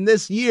and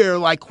this year,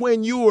 like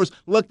Quinn Ewers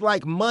looked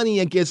like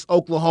money against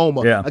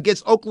Oklahoma. Yeah.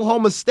 Against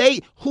Oklahoma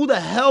State, who the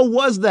hell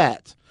was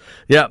that?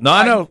 Yeah, no,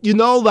 I know.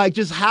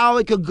 Just how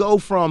it could go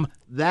from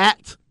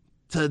that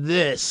to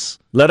this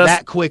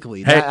that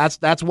quickly. Hey,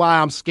 that's why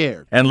I'm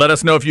scared. And let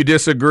us know if you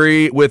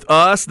disagree with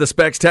us. The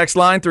Specs text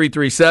line,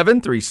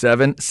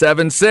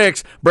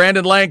 337-3776.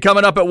 Brandon Lang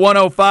coming up at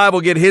 105.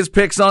 We'll get his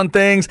picks on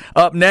things.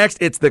 Up next,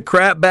 it's the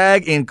crap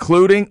bag,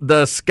 including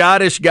the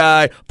Scottish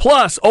guy.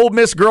 Plus, Ole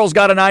Miss girls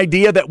got an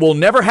idea that will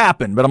never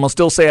happen, but I'm going to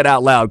still say it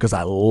out loud because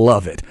I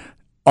love it.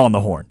 On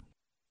the Horn.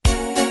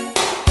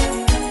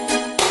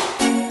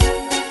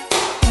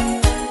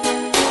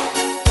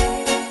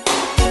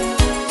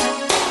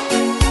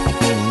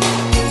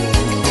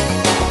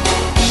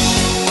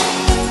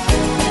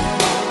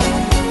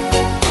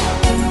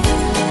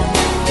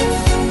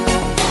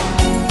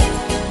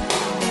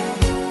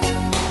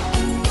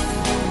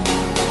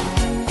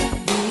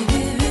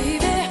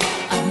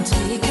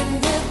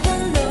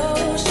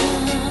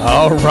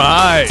 All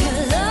right.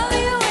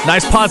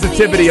 Nice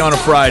positivity on a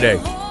Friday.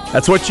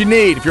 That's what you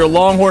need. If you're a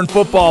Longhorn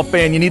football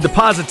fan, you need the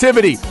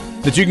positivity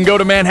that you can go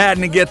to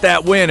Manhattan and get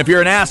that win. If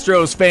you're an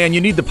Astros fan, you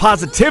need the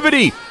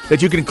positivity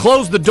that you can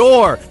close the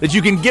door, that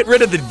you can get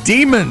rid of the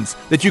demons,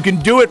 that you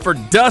can do it for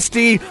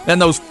Dusty and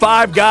those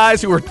 5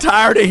 guys who are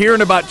tired of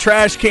hearing about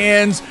trash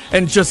cans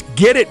and just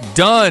get it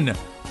done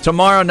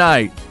tomorrow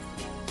night.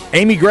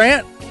 Amy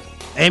Grant?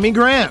 Amy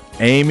Grant.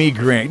 Amy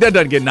Grant. That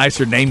doesn't get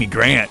nicer than Amy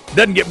Grant.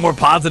 Doesn't get more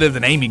positive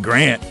than Amy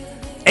Grant.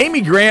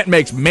 Amy Grant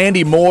makes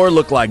Mandy Moore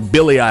look like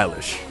Billie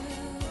Eilish.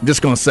 I'm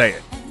just going to say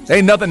it.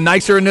 Ain't nothing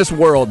nicer in this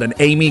world than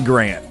Amy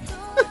Grant.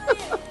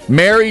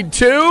 Married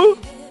to?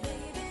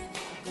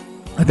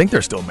 I think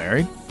they're still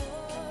married.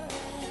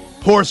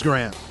 Horace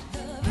Grant.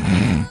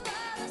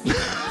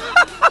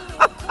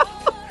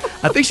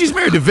 I think she's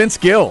married to Vince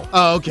Gill.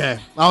 Oh, okay.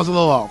 I was a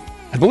little off.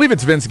 I believe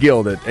it's Vince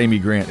Gill that Amy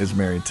Grant is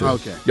married to.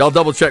 Okay. Y'all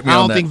double check me on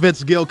that. I don't think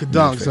Vince Gill could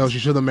dunk, so she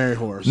should have married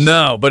Horace.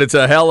 No, but it's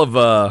a hell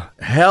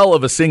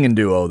of a singing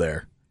duo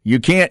there. You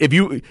can't if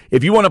you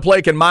want to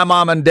play. Can my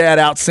mom and dad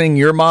out sing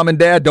your mom and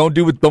dad?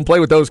 Don't play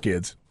with those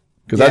kids.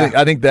 Because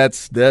I think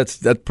that's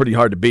pretty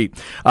hard to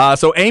beat.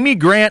 So Amy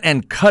Grant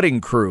and Cutting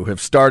Crew have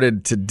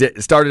started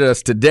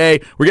us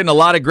today. We're getting a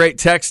lot of great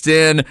texts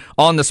in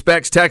on the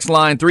Specs text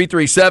line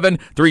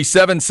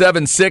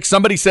 337-3776.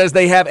 Somebody says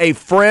they have a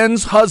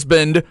friend's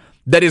husband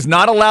that is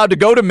not allowed to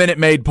go to Minute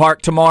Maid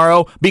Park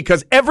tomorrow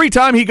because every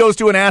time he goes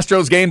to an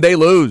Astros game, they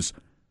lose.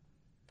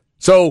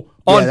 So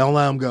don't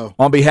let him go.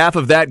 On behalf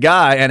of that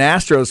guy and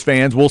Astros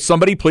fans, will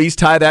somebody please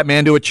tie that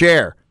man to a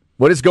chair?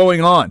 What is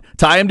going on?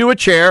 Tie him to a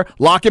chair,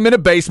 lock him in a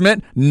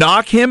basement,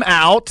 knock him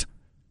out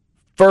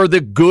for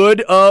the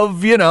good of,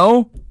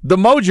 the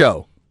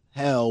mojo.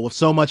 Hell, with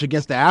so much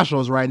against the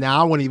Astros right now,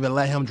 I wouldn't even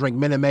let him drink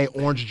Minute Maid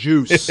orange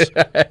juice.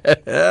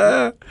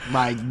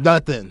 Like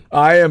nothing.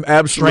 I am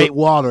absolutely straight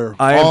water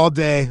all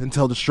day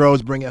until the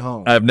Stros bring it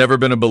home. I've never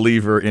been a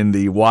believer in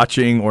the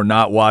watching or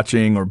not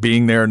watching or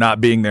being there or not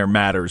being there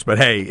matters. But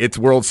hey, it's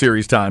World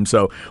Series time,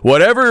 so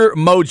whatever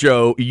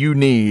mojo you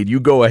need, you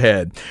go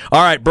ahead.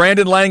 All right,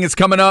 Brandon Lang is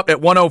coming up at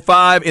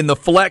 1:05 in the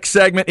Flex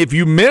segment. If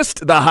you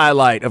missed the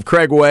highlight of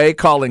Craig Way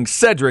calling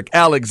Cedric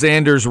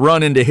Alexander's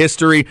run into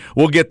history,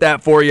 we'll get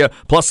that for you.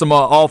 Plus some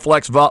more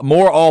all-flex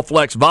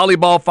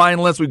volleyball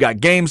finalists. We got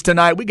games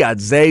tonight. We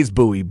got Zay's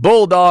Bowie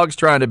Bulldogs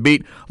trying to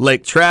beat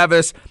Lake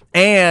Travis.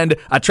 And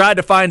I tried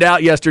to find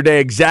out yesterday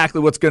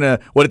exactly what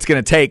it's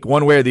gonna take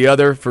one way or the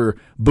other for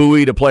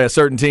Bowie to play a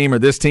certain team or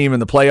this team in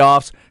the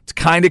playoffs. It's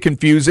kind of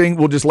confusing.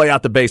 We'll just lay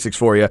out the basics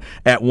for you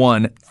at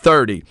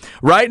 1:30.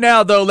 Right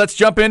now, though, let's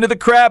jump into the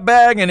crap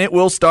bag, and it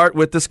will start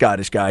with the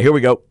Scottish guy. Here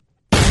we go.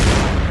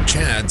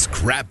 Chad's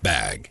crap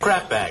bag.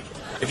 Crap bag.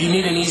 If you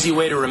need an easy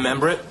way to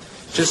remember it,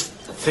 just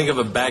think of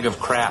a bag of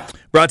crap.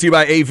 Brought to you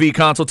by AV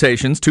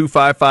Consultations,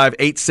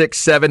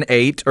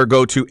 255-8678, or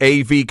go to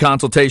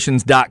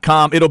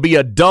avconsultations.com. It'll be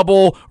a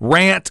double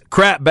rant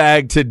crap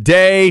bag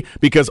today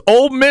because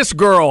Ole Miss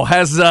girl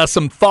has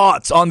some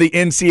thoughts on the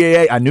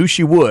NCAA. I knew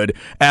she would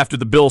after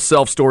the Bill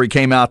Self story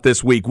came out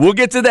this week. We'll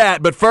get to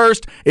that, but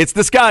first, it's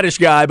the Scottish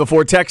guy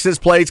before Texas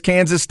plays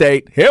Kansas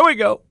State. Here we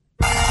go.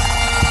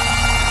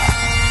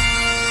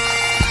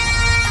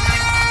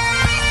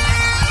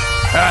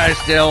 I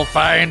still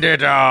find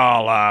it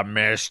all a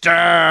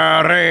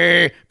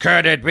mystery.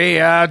 Could it be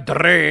a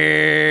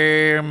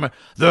dream?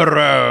 The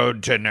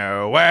road to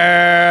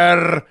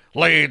nowhere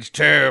leads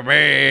to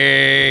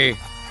me.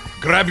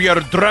 Grab your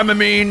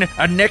Dramamine,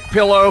 a neck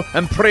pillow,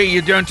 and pray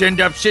you don't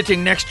end up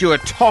sitting next to a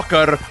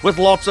talker with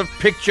lots of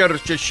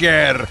pictures to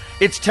share.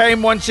 It's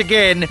time once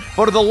again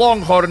for the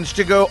Longhorns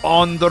to go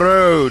on the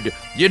road.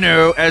 You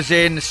know, as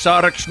in,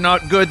 Sark's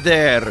not good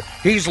there.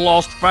 He's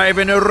lost 5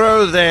 in a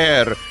row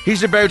there.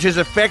 He's about as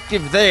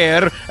effective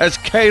there as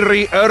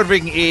Kyrie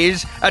Irving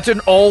is at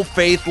an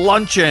all-faith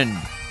luncheon.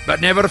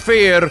 But never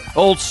fear,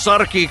 old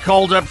Sarky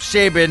called up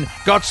Saban,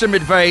 got some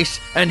advice,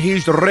 and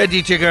he's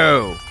ready to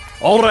go.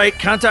 All right,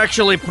 can't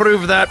actually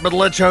prove that, but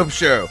let's hope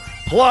so.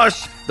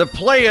 Plus, the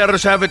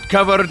players have it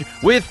covered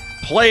with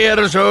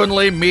Players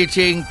Only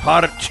Meeting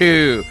Part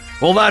 2.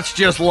 Well, that's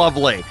just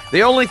lovely.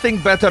 The only thing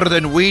better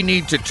than we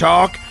need to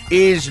talk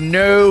is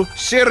no,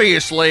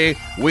 seriously,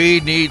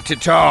 we need to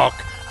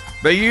talk.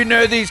 But you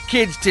know these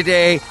kids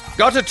today,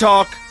 got to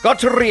talk, got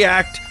to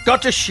react,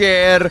 got to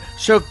share,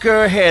 so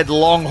go ahead,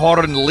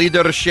 Longhorn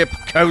Leadership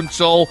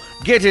Council,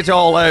 get it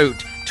all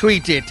out.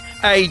 Tweet it,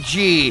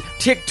 IG,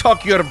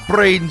 TikTok your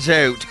brains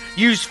out,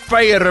 use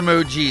fire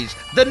emojis,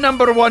 the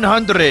number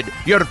 100,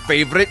 your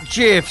favorite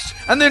GIFs,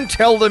 and then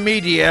tell the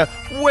media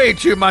way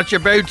too much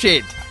about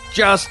it.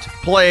 Just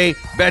play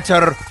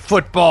better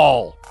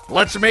football.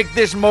 Let's make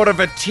this more of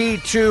a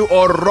T2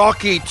 or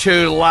Rocky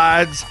 2,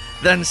 lads,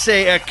 than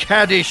say a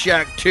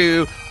Caddyshack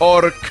 2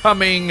 or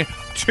Coming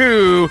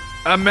to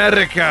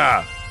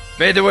America.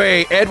 By the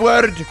way,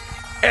 Edward,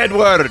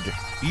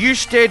 you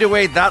stayed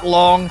away that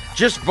long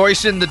just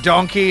voicing the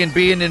donkey and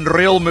being in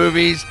real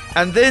movies,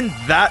 and then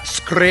that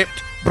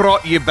script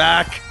brought you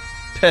back?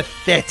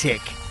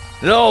 Pathetic.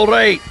 All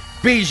right,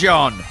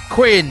 Bijan,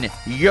 Quinn,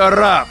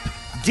 you're up.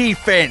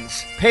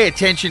 Defense, pay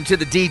attention to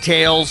the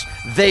details.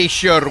 They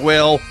sure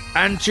will.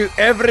 And to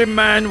every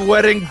man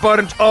wearing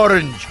burnt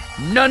orange,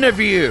 none of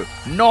you,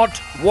 not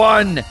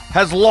one,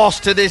 has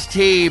lost to this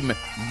team.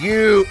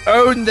 You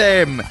own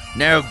them.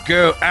 Now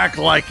go act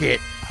like it.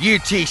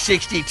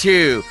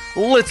 UT62,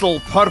 Little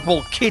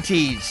Purple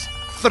Kitties.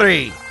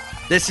 3.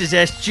 This is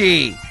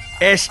SG.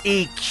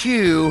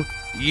 SEQUEL.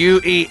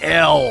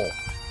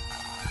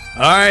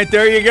 All right,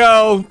 there you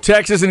go.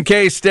 Texas and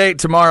K-State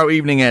tomorrow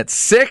evening at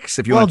 6.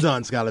 Well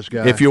done, Scottish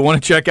guy. If you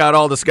want to check out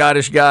all the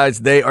Scottish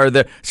guys, they are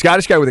the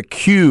Scottish guy with a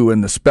Q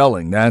in the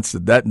spelling. That's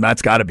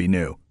got to be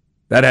new.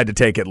 That had to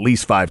take at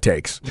least 5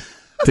 takes.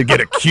 to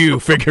get a Q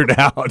figured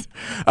out.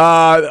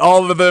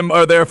 All of them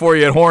are there for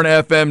you at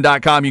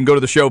hornfm.com. You can go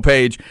to the show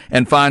page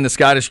and find the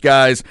Scottish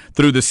guys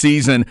through the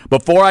season.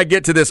 Before I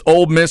get to this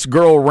Ole Miss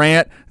girl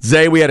rant,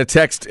 Zay, we had a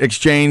text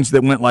exchange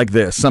that went like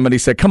this. Somebody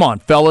said, come on,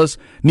 fellas,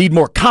 need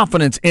more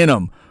confidence in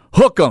them.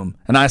 Hook them.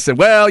 And I said,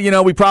 well,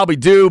 we probably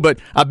do, but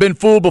I've been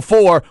fooled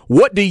before.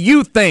 What do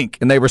you think?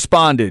 And they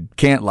responded,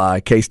 can't lie,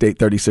 K-State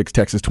 36,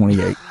 Texas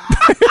 28.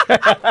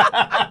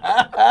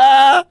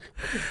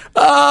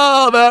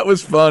 Oh, that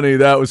was funny.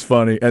 That was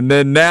funny. And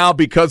then now,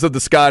 because of the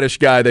Scottish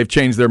guy, they've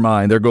changed their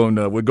mind. We're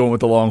going with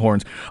the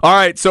Longhorns. All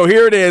right, so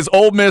here it is.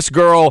 Ole Miss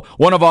girl,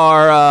 one of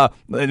our,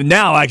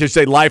 now I should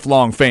say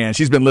lifelong fans.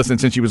 She's been listening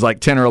since she was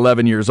like 10 or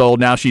 11 years old.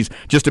 Now she's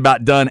just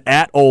about done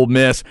at Ole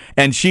Miss.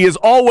 And she is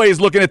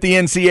always looking at the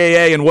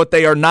NCAA and what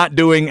they are not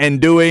doing.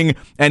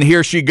 And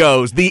here she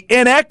goes. The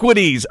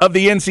inequities of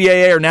the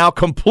NCAA are now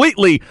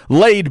completely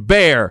laid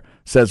bare,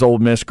 says Ole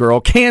Miss girl.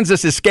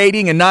 Kansas is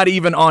skating and not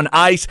even on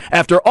ice.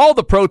 After all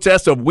the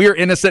protests of we're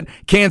innocent,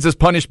 Kansas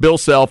punished Bill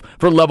Self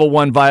for level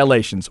 1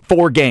 violations.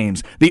 4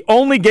 games. The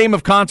only game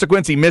of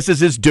consequence he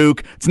misses is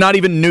Duke. It's not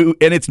even new,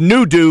 and it's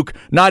new Duke,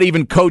 not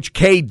even Coach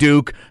K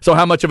Duke. So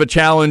how much of a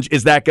challenge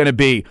is that going to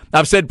be?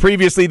 I've said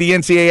previously the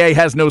NCAA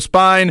has no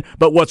spine,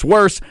 but what's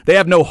worse, they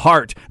have no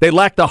heart. They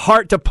lack the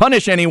heart to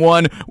punish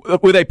anyone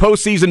with a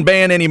postseason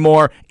ban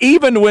anymore,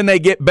 even when they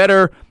get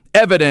better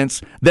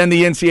evidence than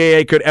the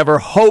NCAA could ever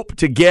hope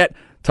to get.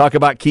 Talk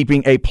about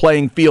keeping a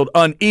playing field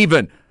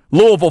uneven.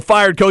 Louisville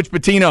fired Coach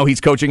Pitino.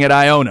 He's coaching at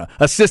Iona.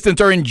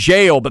 Assistants are in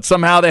jail, but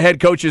somehow the head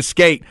coaches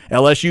skate.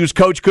 LSU's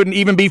coach couldn't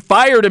even be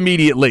fired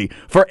immediately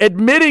for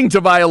admitting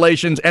to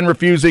violations and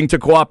refusing to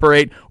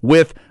cooperate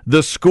with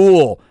the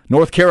school.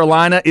 North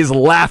Carolina is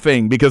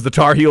laughing because the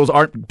Tar Heels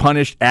aren't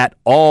punished at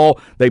all.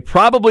 They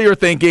probably are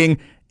thinking,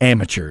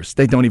 amateurs.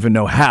 They don't even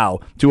know how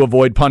to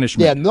avoid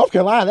punishment. Yeah, North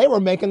Carolina, they were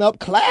making up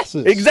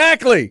classes.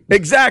 Exactly.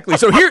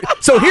 So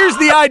here's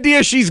the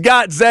idea she's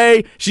got,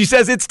 Zay. She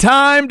says it's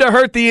time to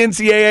hurt the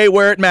NCAA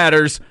where it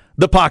matters,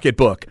 the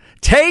pocketbook.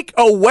 Take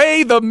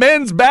away the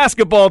men's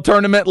basketball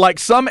tournament like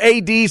some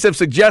ADs have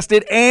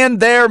suggested and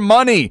their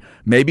money.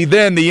 Maybe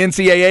then the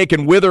NCAA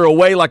can wither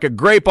away like a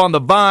grape on the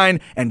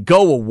vine and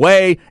go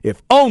away.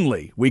 If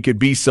only we could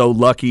be so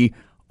lucky.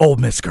 Ole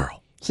Miss girl.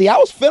 See, I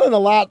was feeling a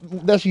lot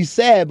that she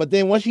said, but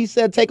then when she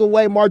said take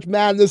away March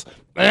Madness.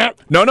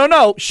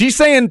 No. She's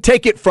saying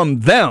take it from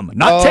them,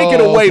 not take it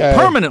away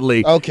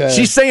permanently. Okay.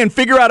 She's saying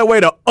figure out a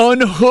way to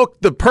unhook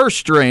the purse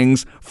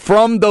strings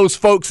from those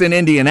folks in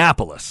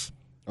Indianapolis.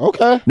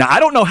 Okay. Now, I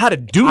don't know how to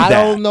do that.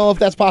 I don't know if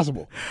that's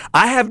possible.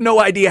 I have no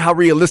idea how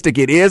realistic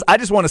it is. I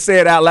just want to say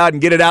it out loud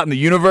and get it out in the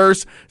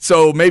universe,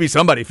 so maybe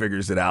somebody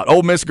figures it out.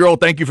 Ole Miss girl,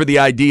 thank you for the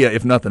idea,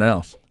 if nothing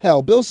else.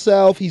 Hell, Bill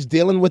Self, he's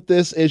dealing with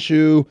this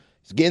issue.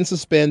 He's getting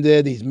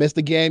suspended. He's missed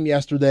a game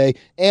yesterday.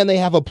 And they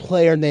have a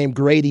player named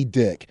Grady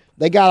Dick.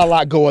 They got a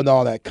lot going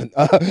on at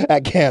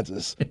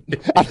Kansas.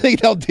 I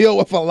think they'll deal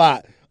with a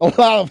lot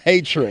of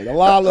hatred, a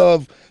lot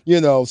of,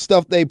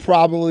 stuff they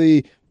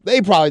probably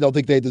don't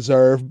think they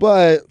deserve.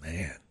 But,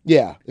 man.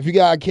 Yeah, if you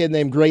got a kid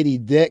named Grady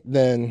Dick,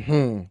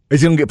 then,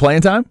 Is he going to get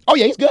playing time? Oh,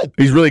 yeah, he's good.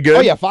 He's really good?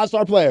 Oh, yeah,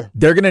 5-star player.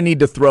 They're going to need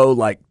to throw,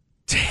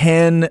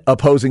 10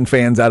 opposing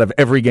fans out of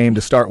every game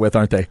to start with,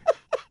 aren't they?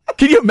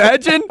 Can you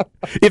imagine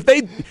if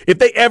they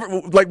ever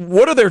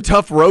what are their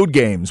tough road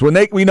games when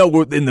we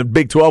know in the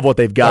Big 12 what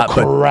they've got?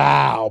 The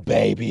corral,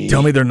 baby.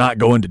 Tell me they're not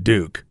going to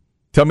Duke.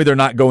 Tell me they're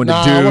not going to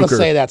Duke. I want to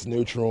say that's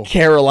neutral.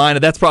 Carolina,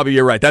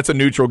 you're right. That's a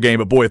neutral game.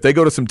 But boy, if they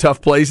go to some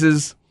tough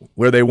places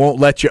where they won't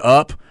let you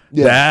up,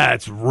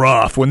 that's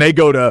rough. When they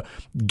go to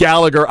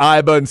Gallagher,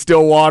 Iba, and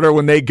Stillwater,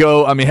 when they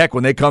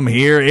come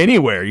here,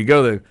 anywhere you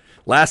go to.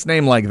 Last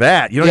name like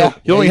that. You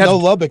only have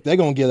Lubbock. They're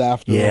going to get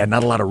after Yeah, them.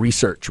 not a lot of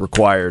research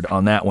required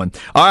on that one.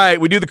 All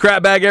right, we do the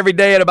crap bag every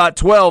day at about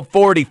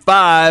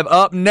 12:45.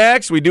 Up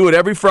next, we do it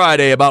every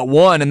Friday about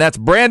 1, and that's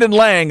Brandon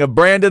Lang of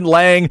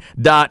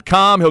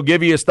BrandonLang.com. He'll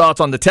give you his thoughts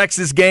on the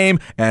Texas game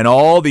and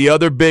all the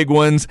other big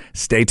ones.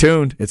 Stay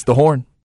tuned. It's The Horn.